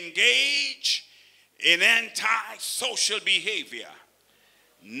 we engage in anti-social behavior,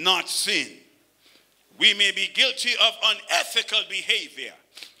 not sin. We may be guilty of unethical behavior,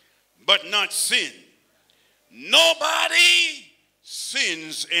 but not sin. Nobody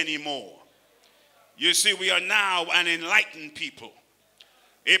sins anymore. You see, we are now an enlightened people,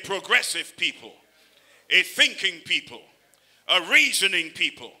 a progressive people, a thinking people, a reasoning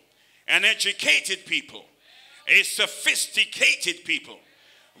people, an educated people, a sophisticated people.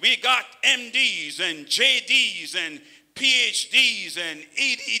 We got MDs and JDs and PhDs and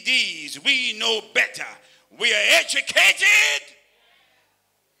EDDs. We know better. We are educated.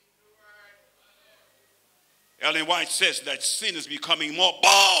 Ellen White says that sin is becoming more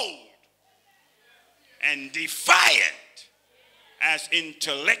bold and defiant as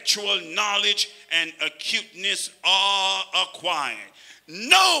intellectual knowledge and acuteness are acquired.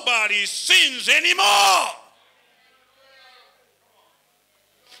 Nobody sins anymore.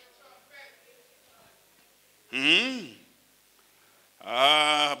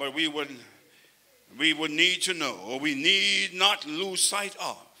 But we would need to know, or we need not lose sight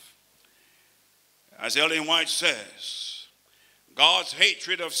of, as Ellen White says, God's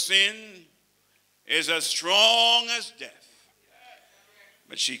hatred of sin is as strong as death,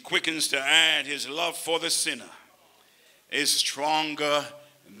 but she quickens to add his love for the sinner is stronger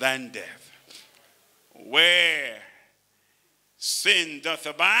than death. Where sin doth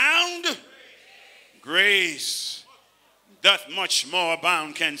abound, grace doth much more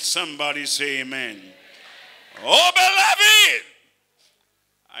abound. Can somebody say amen? Oh, beloved,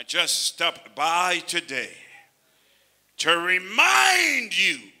 I just stopped by today to remind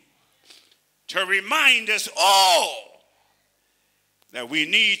you, to remind us all that we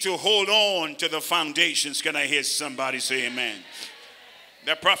need to hold on to the foundations. Can I hear somebody say amen?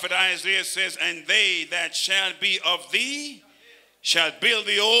 The prophet Isaiah says, and they that shall be of thee shall build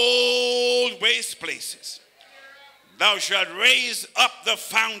the old waste places. Thou shalt raise up the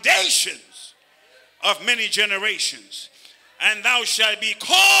foundations of many generations, and thou shalt be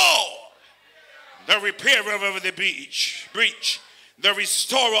called the repairer of the breach, the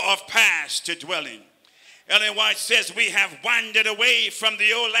restorer of past to dwell in. Ellen White says, we have wandered away from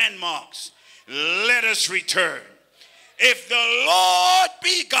the old landmarks. Let us return. If the Lord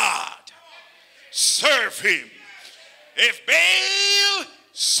be God, serve him. If Baal,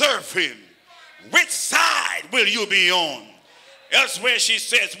 serve him. Which side will you be on? Elsewhere she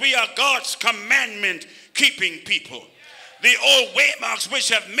says, we are God's commandment keeping people. The old waymarks which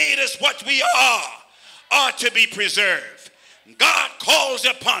have made us what we are to be preserved. God calls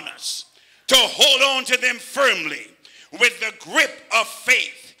upon us to hold on to them firmly with the grip of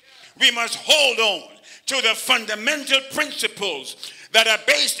faith. We must hold on to the fundamental principles that are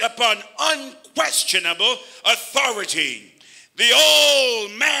based upon unquestionable authority. The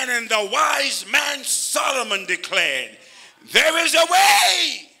old man and the wise man Solomon declared, there is a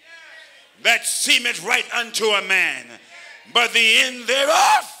way that seemeth right unto a man, but the end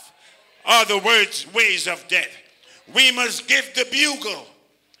thereof are the ways of death. We must give the bugle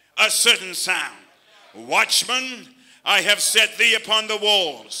a certain sound. Watchman, I have set thee upon the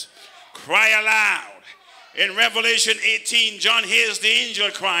walls. Cry aloud. In Revelation 18, John hears the angel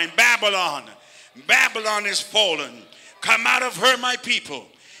crying, Babylon, Babylon is fallen. Come out of her, my people,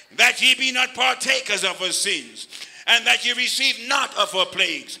 that ye be not partakers of her sins, and that ye receive not of her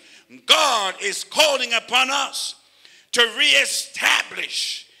plagues. God is calling upon us to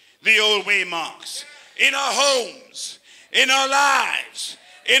reestablish the old waymarks in our homes, in our lives,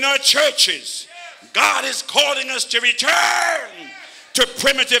 in our churches. God is calling us to return to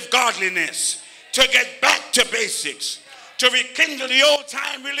primitive godliness, to get back to basics, to rekindle the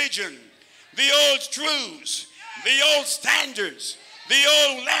old-time religion, the old truths, the old standards, the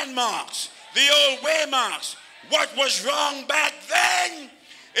old landmarks, the old waymarks. What was wrong back then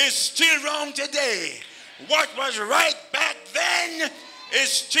is still wrong today. What was right back then is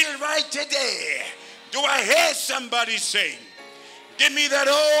still right today. Do I hear somebody saying, give me that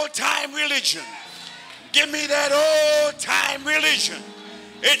old-time religion. Give me that old-time religion.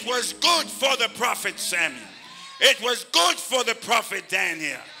 It was good for the prophet Samuel. It was good for the prophet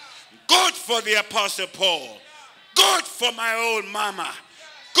Daniel. Good for the apostle Paul. Good for my old mama.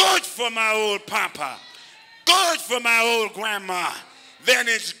 Good for my old papa. Good for my old grandma. Then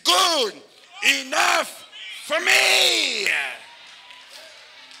it's good enough for me.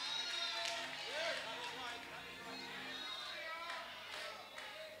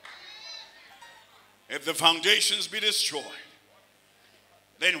 If the foundations be destroyed,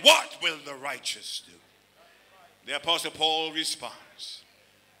 then what will the righteous do? The apostle Paul responds,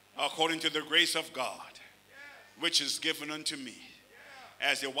 according to the grace of God, which is given unto me,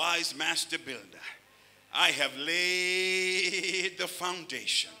 as a wise master builder, I have laid the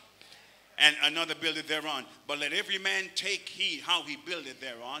foundation, and another buildeth thereon. But let every man take heed how he buildeth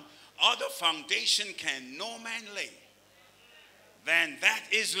thereon. Other foundation can no man lay than that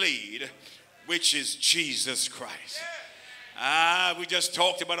is laid, which is Jesus Christ. We just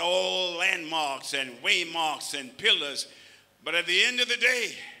talked about all landmarks and waymarks and pillars. But at the end of the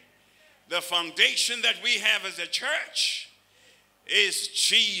day, the foundation that we have as a church is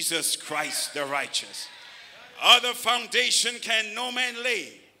Jesus Christ the righteous. Other foundation can no man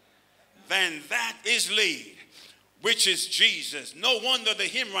lay than that is laid, which is Jesus. No wonder the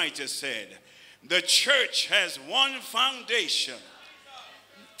hymn writer said, the church has one foundation.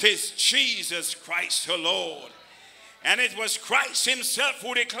 'Tis Jesus Christ the Lord. And it was Christ himself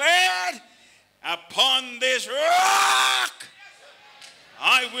who declared, upon this rock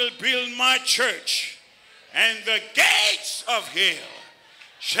I will build my church, and the gates of hell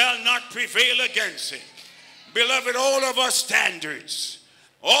shall not prevail against it. Beloved, all of our standards,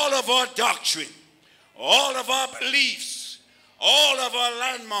 all of our doctrine, all of our beliefs, all of our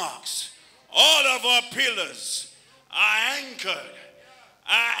landmarks, all of our pillars are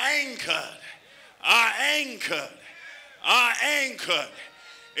anchored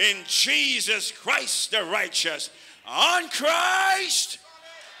in Jesus Christ the righteous. On Christ,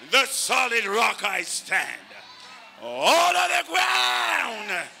 the solid rock I stand. All of the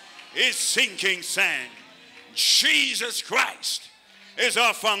ground is sinking sand. Jesus Christ is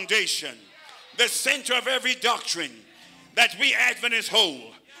our foundation, the center of every doctrine that we Adventists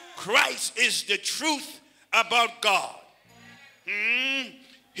hold. Christ is the truth about God.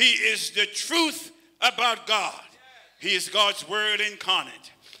 He is the truth about God. He is God's word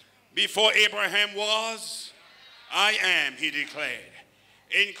incarnate. Before Abraham was, I am, he declared.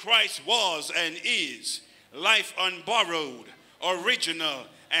 In Christ was and is life unborrowed, original,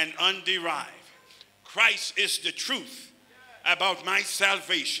 and underived. Christ is the truth about my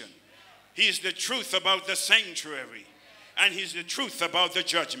salvation. He is the truth about the sanctuary, and he's the truth about the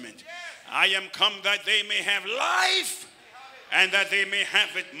judgment. I am come that they may have life, and that they may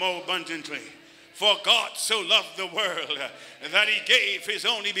have it more abundantly. For God so loved the world that he gave his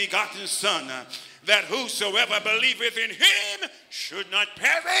only begotten Son, that whosoever believeth in him should not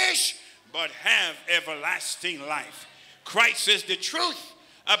perish, but have everlasting life. Christ is the truth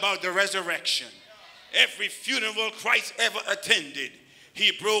about the resurrection. Every funeral Christ ever attended,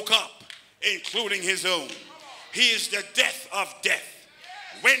 he broke up, including his own. He is the death of death.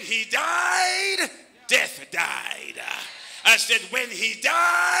 When he died, death died. I said, when he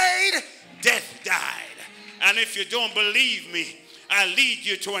died, death died. And if you don't believe me, I lead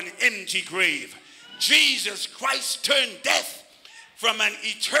you to an empty grave. Jesus Christ turned death from an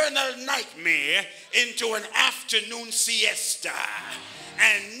eternal nightmare into an afternoon siesta.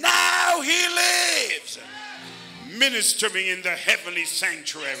 And now he lives. ministering in the heavenly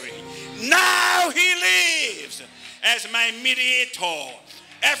sanctuary. Now he lives as my mediator,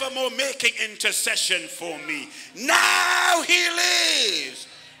 evermore making intercession for me. Now he lives,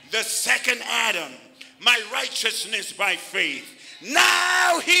 the second Adam, my righteousness by faith.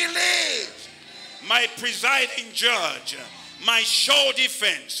 Now he lives, my presiding judge, my sure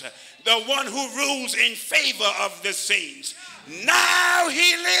defense, the one who rules in favor of the saints. Now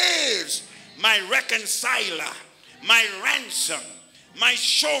he lives, my reconciler, my ransom, my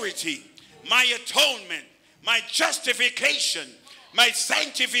surety, my atonement, my justification, my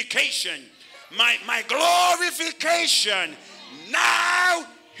sanctification, my glorification. Now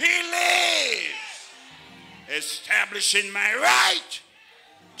he lives, establishing my right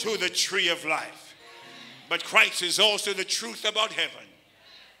to the tree of life. But Christ is also the truth about heaven.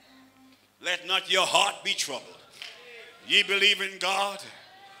 Let not your heart be troubled. Ye believe in God,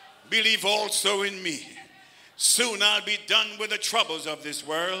 believe also in me. Soon I'll be done with the troubles of this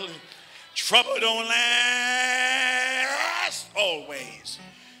world. Trouble don't last always.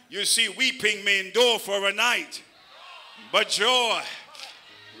 You see, weeping may endure for a night, but joy,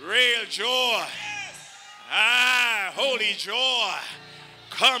 real joy, holy joy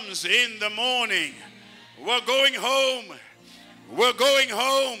comes in the morning. We're going home. We're going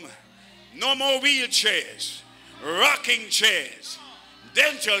home. No more wheelchairs, rocking chairs,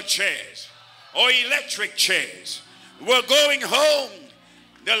 dental chairs, or electric chairs. We're going home.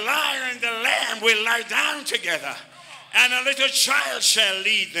 The lion and the lamb will lie down together, and a little child shall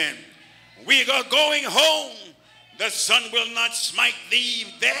lead them. We are going home. The sun will not smite thee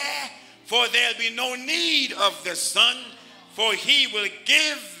there, for there'll be no need of the sun, for he will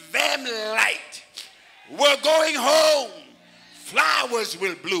give them light. We're going home. Flowers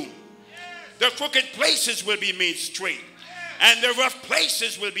will bloom. The crooked places will be made straight, and the rough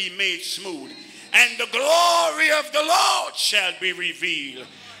places will be made smooth, and the glory of the Lord shall be revealed.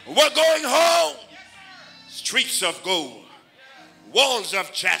 We're going home. Streets of gold, walls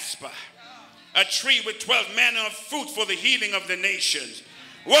of jasper, a tree with 12 manner of fruit for the healing of the nations.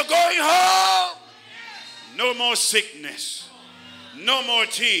 We're going home. No more sickness, no more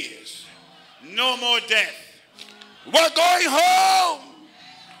tears, no more death. We're going home.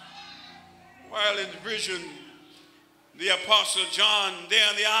 While in vision, the Apostle John, there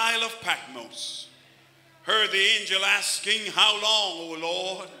in the Isle of Patmos, heard the angel asking, how long, O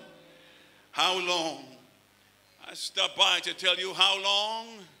Lord? How long? I stopped by to tell you how long?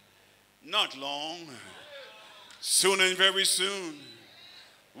 Not long. Soon and very soon,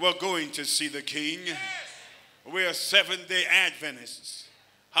 we're going to see the King. We're Seventh-day Adventists.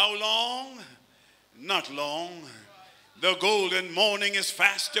 How long? Not long. The golden morning is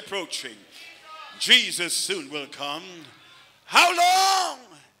fast approaching. Jesus soon will come. How long?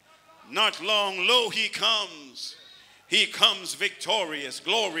 Not long. Lo, he comes. He comes victorious,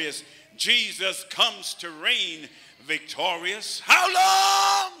 glorious. Jesus comes to reign victorious. How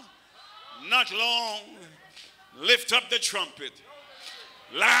long? Not long. Lift up the trumpet.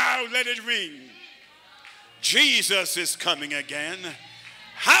 Loud, let it ring. Jesus is coming again.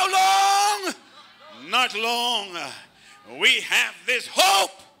 How long? Not long. We have this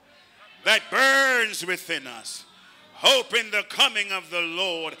hope that burns within us. Hope in the coming of the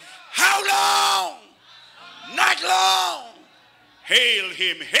Lord. How long? Not long. Hail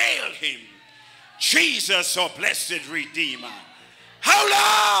him, hail him. Jesus, our blessed Redeemer. How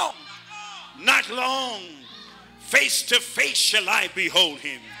long? Not long. Face to face shall I behold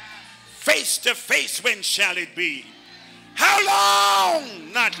him. Face to face, when shall it be? How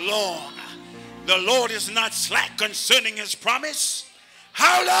long? Not long. The Lord is not slack concerning his promise.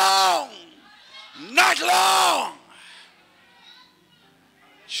 How long? Not long.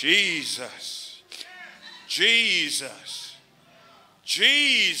 Jesus, Jesus,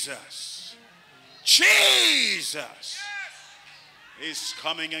 Jesus, Jesus is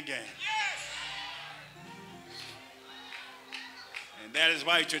coming again. And that is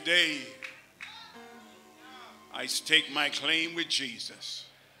why today I stake my claim with Jesus.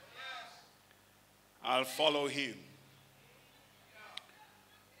 I'll follow him.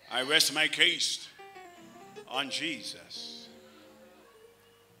 I rest my case on Jesus.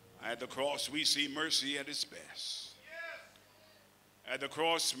 At the cross, we see mercy at its best. At the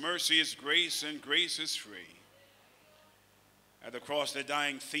cross, mercy is grace, and grace is free. At the cross, the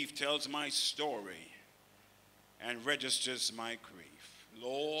dying thief tells my story and registers my grief.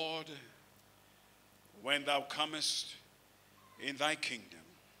 Lord, when thou comest in thy kingdom,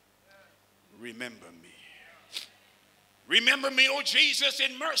 remember me. Remember me, O Jesus,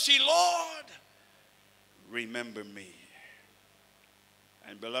 in mercy, Lord. Remember me.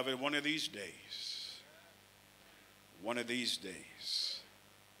 And beloved, one of these days, one of these days,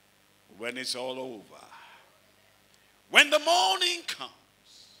 when it's all over, when the morning comes,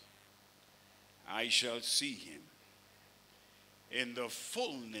 I shall see him in the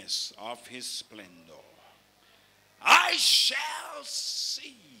fullness of his splendor. I shall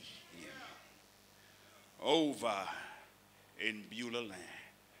see him over in Beulah land.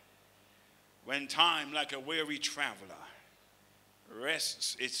 When time, like a weary traveler,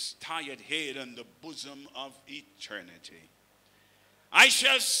 rests its tired head on the bosom of eternity, I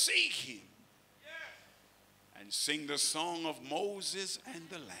shall see him and sing the song of Moses and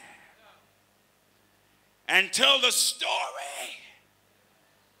the Lamb, and tell the story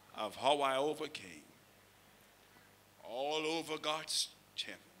of how I overcame all over God's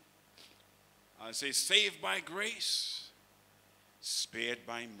heaven. I say, saved by grace, spared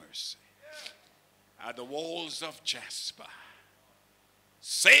by mercy. At the walls of Jasper,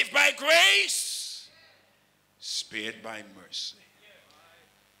 saved by grace, spared by mercy.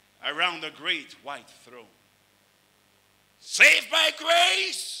 Around the great white throne, saved by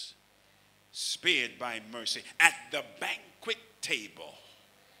grace, spared by mercy. At the banquet table,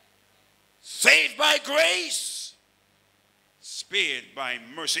 saved by grace, spared by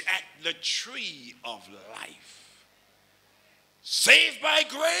mercy. At the tree of life, saved by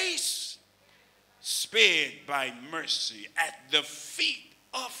grace, spared by mercy. At the feet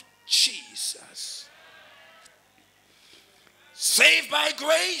of Jesus, saved by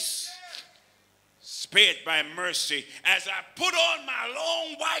grace, spared by mercy. As I put on my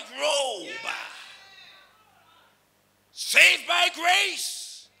long white robe, saved by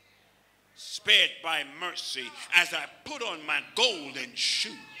grace, spared by mercy. As I put on my golden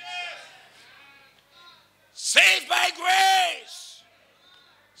shoes, saved by grace,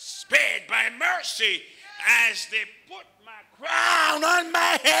 spared by mercy. As they put my crown on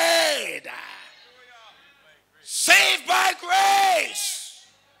my head, saved by grace,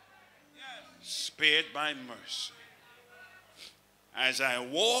 spared by mercy. As I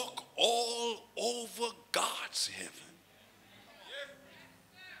walk all over God's heaven,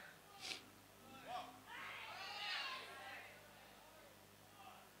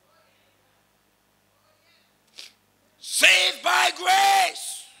 saved by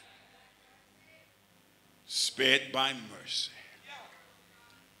grace, spared by mercy.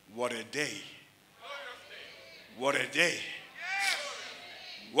 What a day. What a day.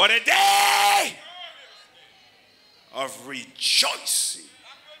 What a day of rejoicing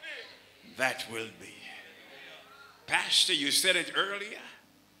that will be. Pastor, you said it earlier.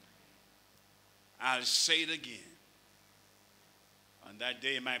 I'll say it again. On that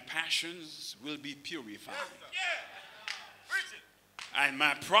day, my passions will be purified. And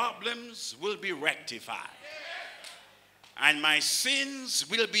my problems will be rectified. And my sins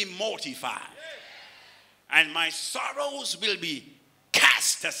will be mortified. And my sorrows will be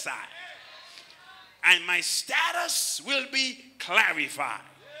cast aside. And my status will be clarified.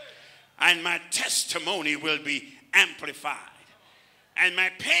 And my testimony will be amplified. And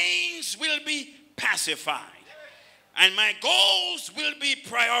my pains will be pacified. And my goals will be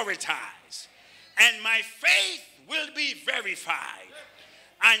prioritized. And my faith will be verified.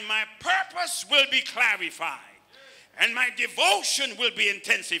 And my purpose will be clarified. And my devotion will be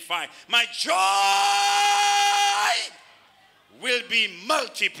intensified. My joy will be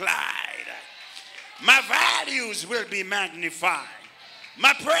multiplied. My values will be magnified.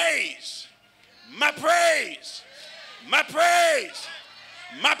 My praise, my praise, my praise,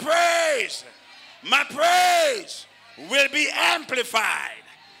 my praise, my praise will be amplified.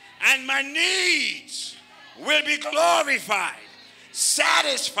 And my needs will be glorified,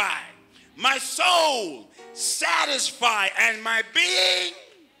 satisfied. My soul satisfied, and my being,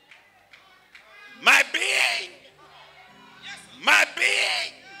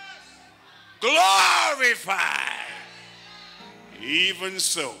 glorified. Even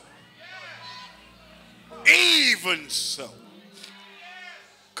so,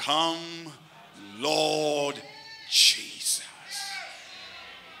 come, Lord Jesus.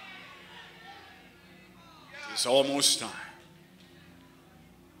 It's almost time.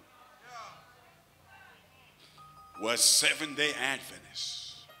 We're Seventh-day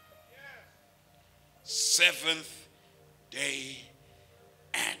Adventists. Seventh-day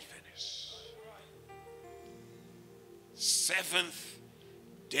Adventists.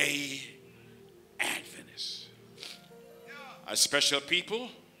 Seventh-day Adventists. A special people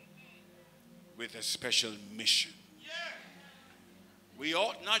with a special mission. We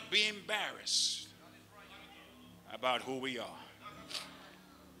ought not be embarrassed about who we are.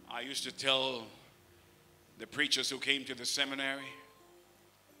 I used to tell the preachers who came to the seminary,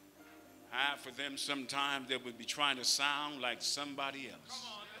 have laugh at them sometimes. They would be trying to sound like somebody else.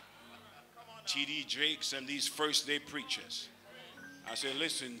 T.D. Jakes and these first day preachers. I said,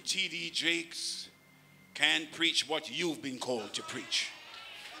 listen, T.D. Jakes can preach what you've been called to preach.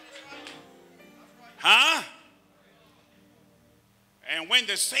 Huh? And when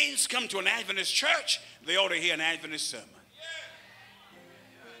the saints come to an Adventist church, they ought to hear an Adventist sermon.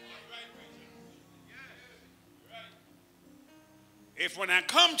 If when I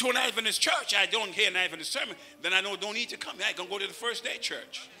come to an Adventist church, I don't hear an Adventist sermon, then I don't need to come. I can go to the first day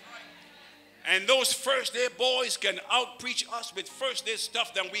church. And those first day boys can out-preach us with first day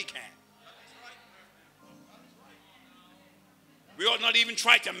stuff than we can. We ought not even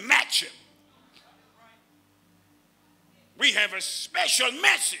try to match him. We have a special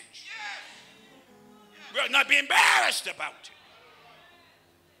message. We ought not be embarrassed about it.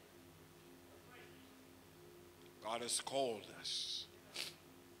 God has called us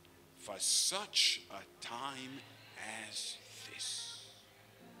for such a time as this.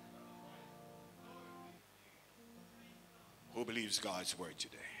 Who believes God's word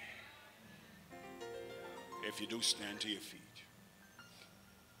today? If you do, stand to your feet.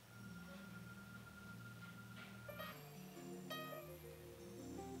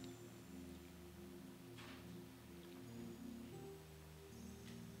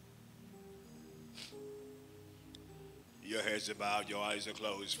 Your heads are bowed, your eyes are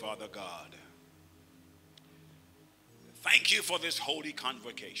closed. Father God, thank you for this holy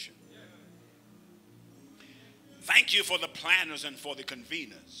convocation. Thank you for the planners and for the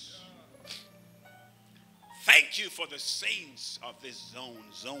conveners. Thank you for the saints of this zone,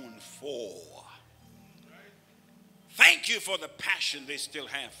 Zone 4. Thank you for the passion they still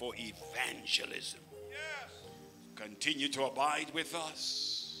have for evangelism. Continue to abide with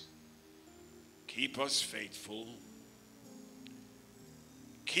us. Keep us faithful.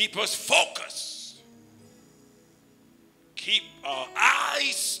 Keep us focused. Keep our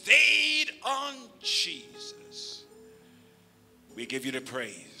eyes stayed on Jesus. We give you the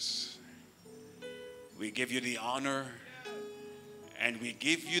praise. We give you the honor. And we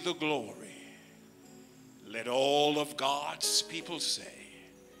give you the glory. Let all of God's people say,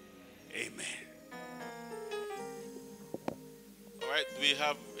 amen. All right, we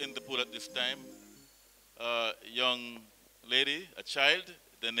have in the pool at this time a young lady, a child,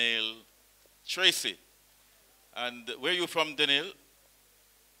 Danielle Tracy. And where are you from, Danielle?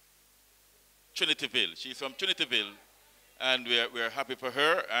 Trinityville. She's from Trinityville. And we are happy for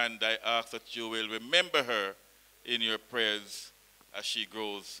her. And I ask that you will remember her in your prayers as she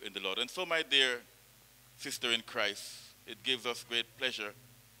grows in the Lord. And so, my dear sister in Christ, it gives us great pleasure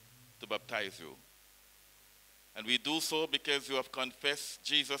to baptize you. And we do so because you have confessed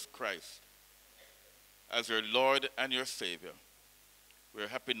Jesus Christ as your Lord and your Savior. We're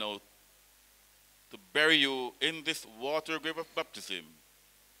happy now to bury you in this water grave of baptism.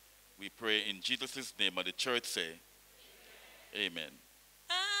 We pray in Jesus' name, and the church say, amen.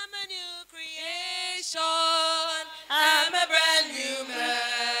 I'm a new creation. I'm a brand new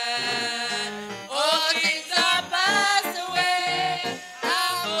man. All things are passed away.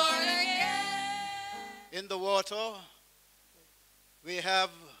 I'm born again. In the water, we have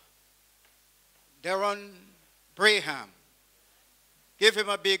Darren Braham. Give him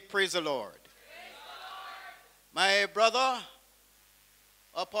a big praise the Lord. My brother,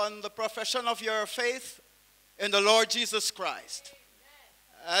 upon the profession of your faith in the Lord Jesus Christ,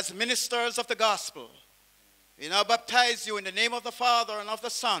 as ministers of the gospel, we now baptize you in the name of the Father and of the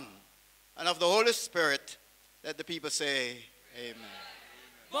Son and of the Holy Spirit. Let the people say, amen.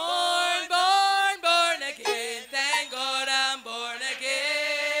 Born, born, born again. Thank God I'm born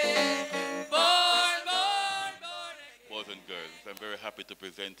again. Born, born, born again. Boys and girls, I'm very happy to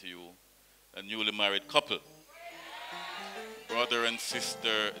present to you a newly married couple. Brother and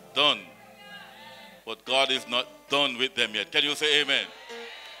sister Dunn. But God is not done with them yet. Can you say amen?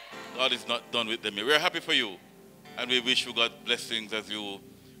 God is not done with them yet. We're happy for you. And we wish you God's blessings as you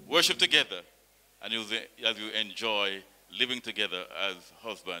worship together and as you enjoy living together as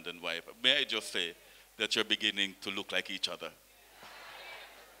husband and wife. May I just say that you're beginning to look like each other.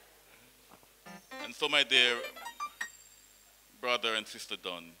 And so, my dear brother and sister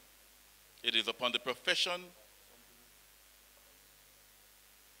Dunn, it is upon the profession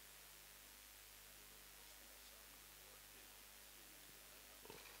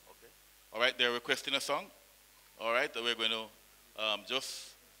All right, they're requesting a song. All right, we're going to just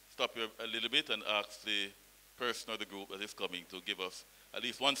stop here a little bit and ask the person or the group that is coming to give us at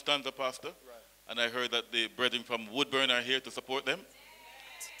least one stanza, Pastor. Right. And I heard that the brethren from Woodburn are here to support them.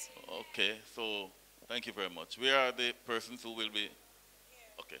 Okay, so thank you very much. We are the persons who will be,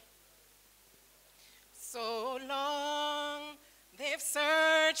 okay.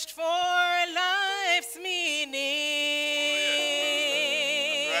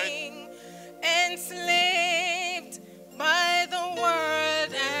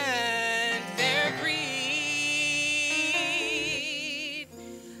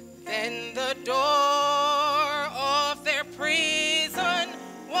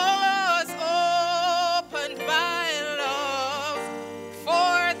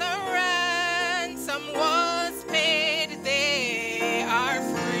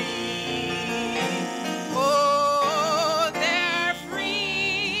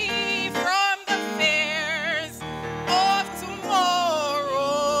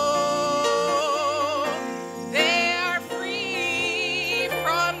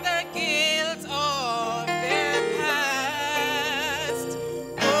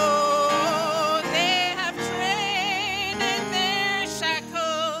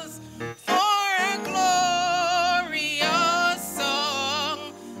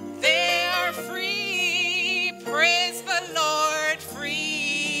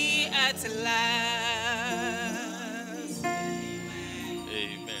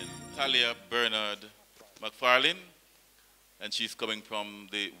 Talia Bernard McFarlane, and she's coming from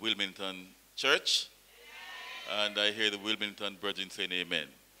the Wilmington Church. And I hear the Wilmington Virgin saying amen.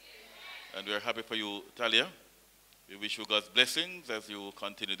 And we're happy for you, Talia. We wish you God's blessings as you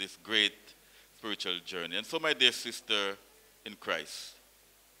continue this great spiritual journey. And so, my dear sister in Christ,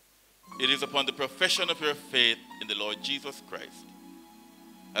 it is upon the profession of your faith in the Lord Jesus Christ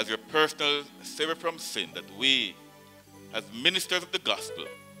as your personal savior from sin that we, as ministers of the gospel,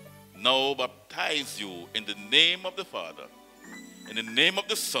 now baptize you in the name of the Father, in the name of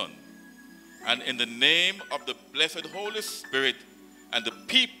the Son, and in the name of the blessed Holy Spirit, and the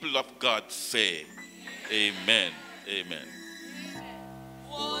people of God say, amen, amen.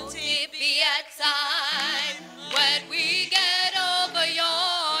 Won't it be a time when we get over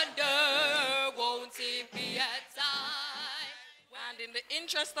yonder? Won't it be a time? And in the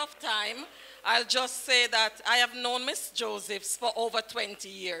interest of time, I'll just say that I have known Miss Josephs for over 20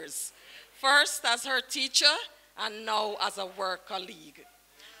 years. First as her teacher, and now as a work colleague.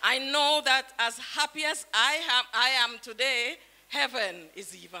 I know that as happy as I am today, heaven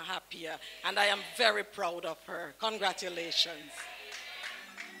is even happier, and I am very proud of her. Congratulations.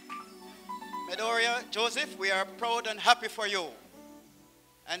 Medoria, Joseph, we are proud and happy for you.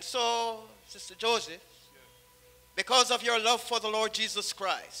 And so, Sister Joseph, because of your love for the Lord Jesus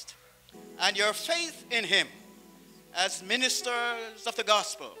Christ and your faith in him as ministers of the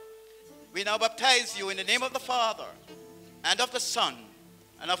gospel, we now baptize you in the name of the Father and of the Son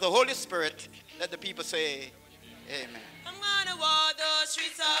and of the Holy Spirit. Let the people say, amen. I'm gonna walk those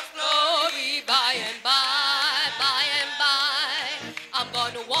streets of glory by and by, by and by. I'm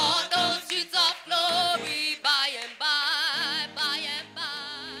gonna walk those streets of glory by and by, by and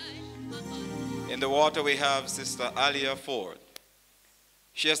by. In the water we have Sister Alia Ford.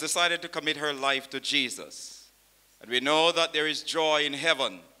 She has decided to commit her life to Jesus. And we know that there is joy in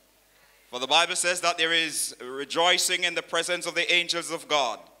heaven. For the Bible says that there is rejoicing in the presence of the angels of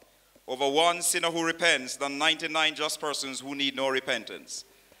God over one sinner who repents than 99 just persons who need no repentance.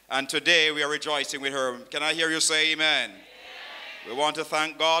 And today we are rejoicing with her. Can I hear you say amen? Amen. We want to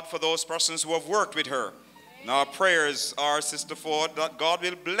thank God for those persons who have worked with her. And our prayers are, Sister Ford, that God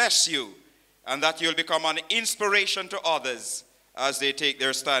will bless you and that you'll become an inspiration to others as they take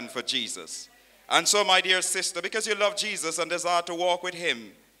their stand for Jesus. And so, my dear sister, because you love Jesus and desire to walk with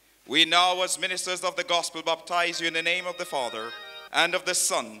him, we now, as ministers of the gospel, baptize you in the name of the Father and of the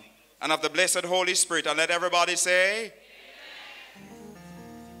Son and of the blessed Holy Spirit. And let everybody say,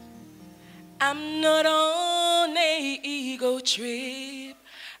 I'm not on a ego trip.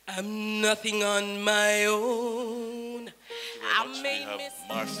 I'm nothing on my own. I may have miss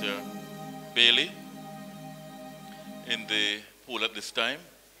Marcia Bailey in the pool at this time.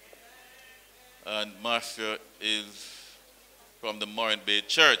 And Marcia is from the Morant Bay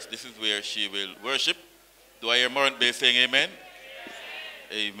Church. This is where she will worship. Do I hear Morant Bay saying amen?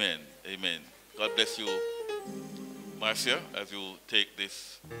 Amen. Amen. God bless you, Marcia, as you take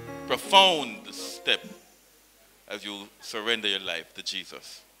this profound step as you surrender your life to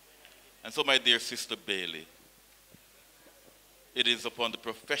Jesus. And so, my dear Sister Bailey, it is upon the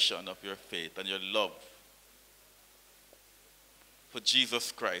profession of your faith and your love for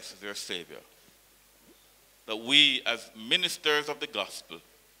Jesus Christ as your Savior that we, as ministers of the gospel,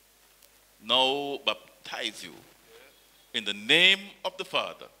 now baptize you in the name of the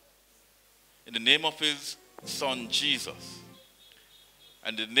Father, in the name of his Son Jesus,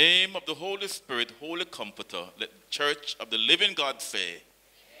 and in the name of the Holy Spirit, Holy Comforter. Let the Church of the living God say,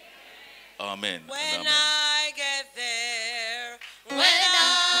 amen. when and amen. I get there, when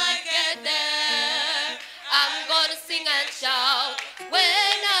I get there, I'm gonna sing and shout. When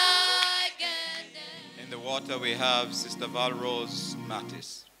I get there. in the water we have Sister Valrose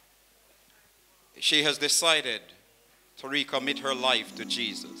Mattis. She has decided to recommit her life to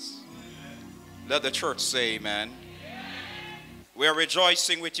Jesus. Let the church say amen. We are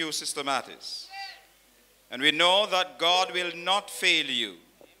rejoicing with you, Sister Mattis. And we know that God will not fail you.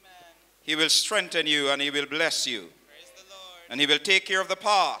 He will strengthen you and he will bless you. And he will take care of the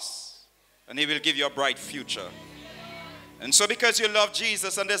past. And he will give you a bright future. And so because you love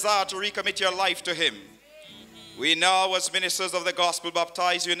Jesus and desire to recommit your life to him, we now as ministers of the gospel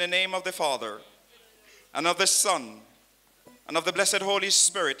baptize you in the name of the Father and of the Son and of the blessed Holy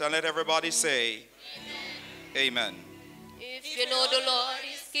Spirit. And let everybody say, amen. If you know the Lord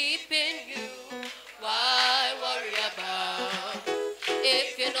is keeping you, why worry about?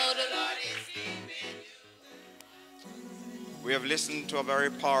 If you know the Lord is keeping you. We have listened to a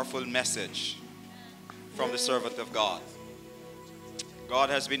very powerful message from the servant of God. God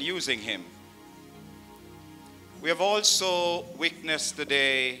has been using him. We have also witnessed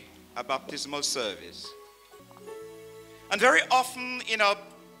today a baptismal service. And very often in a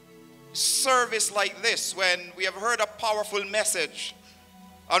service like this, when we have heard a powerful message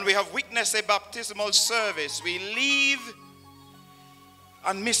and we have witnessed a baptismal service, we leave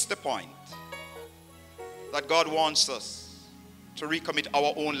and miss the point that God wants us to recommit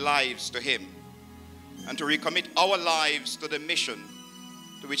our own lives to Him and to recommit our lives to the mission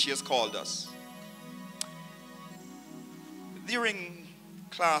to which He has called us. During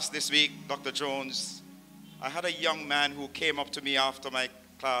class this week, Dr. Jones, I had a young man who came up to me after my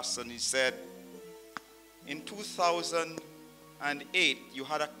class and he said, in 2008, you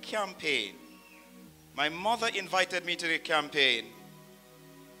had a campaign. My mother invited me to the campaign.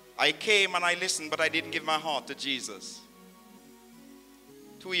 I came and I listened, but I didn't give my heart to Jesus.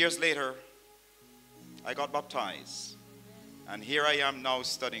 2 years later, I got baptized. And here I am now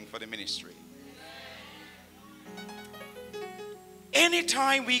studying for the ministry.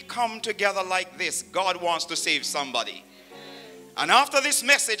 Anytime we come together like this, God wants to save somebody. And after this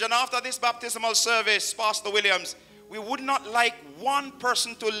message and after this baptismal service, Pastor Williams, we would not like one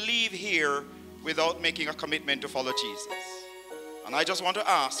person to leave here without making a commitment to follow Jesus. And I just want to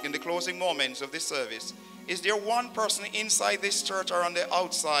ask in the closing moments of this service, is there one person inside this church or on the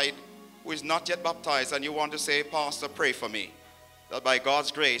outside who is not yet baptized and you want to say, Pastor, pray for me, that by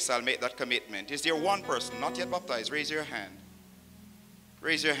God's grace I'll make that commitment? Is there one person not yet baptized? Raise your hand.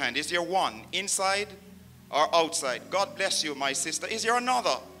 Raise your hand. Is there one inside or outside? God bless you, my sister. Is there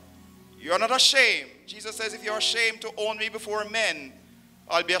another? You're not ashamed. Jesus says, if you're ashamed to own me before men,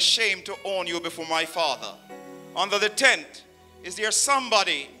 I'll be ashamed to own you before my Father. Under the tent, is there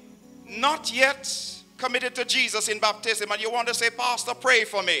somebody not yet committed to Jesus in baptism and you want to say, Pastor, pray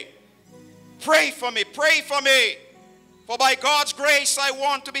for me. Pray for me. Pray for me. For by God's grace I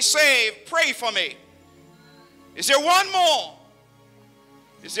want to be saved. Pray for me. Is there one more?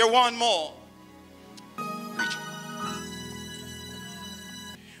 Is there one more? Preacher.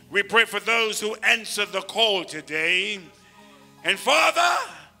 We pray for those who answered the call today. And Father,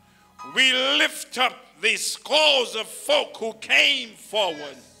 we lift up these calls of folk who came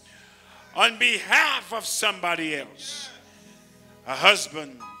forward on behalf of somebody else. A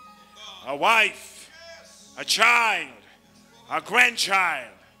husband, a wife, a child, a grandchild,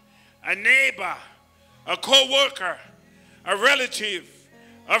 a neighbor, a co-worker, a relative,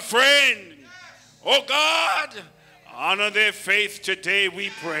 a friend. Oh God, honor their faith today, we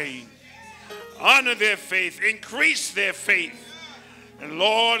pray. Honor their faith, increase their faith. And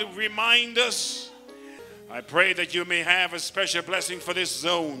Lord, remind us, I pray that you may have a special blessing for this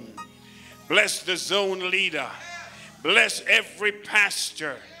zone. Bless the zone leader. Bless every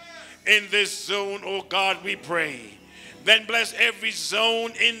pastor in this zone, oh God, we pray. Then bless every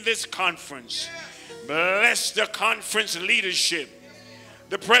zone in this conference. Bless the conference leadership.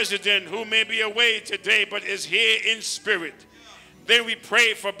 The president who may be away today but is here in spirit. Then we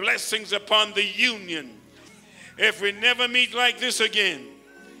pray for blessings upon the union. If we never meet like this again,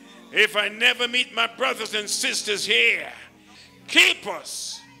 if I never meet my brothers and sisters here, keep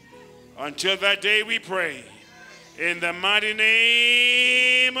us until that day, we pray. In the mighty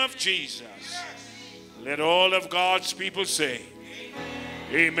name of Jesus. Let all of God's people say,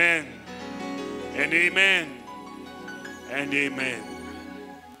 amen and amen and amen.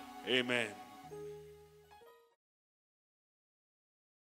 Amen.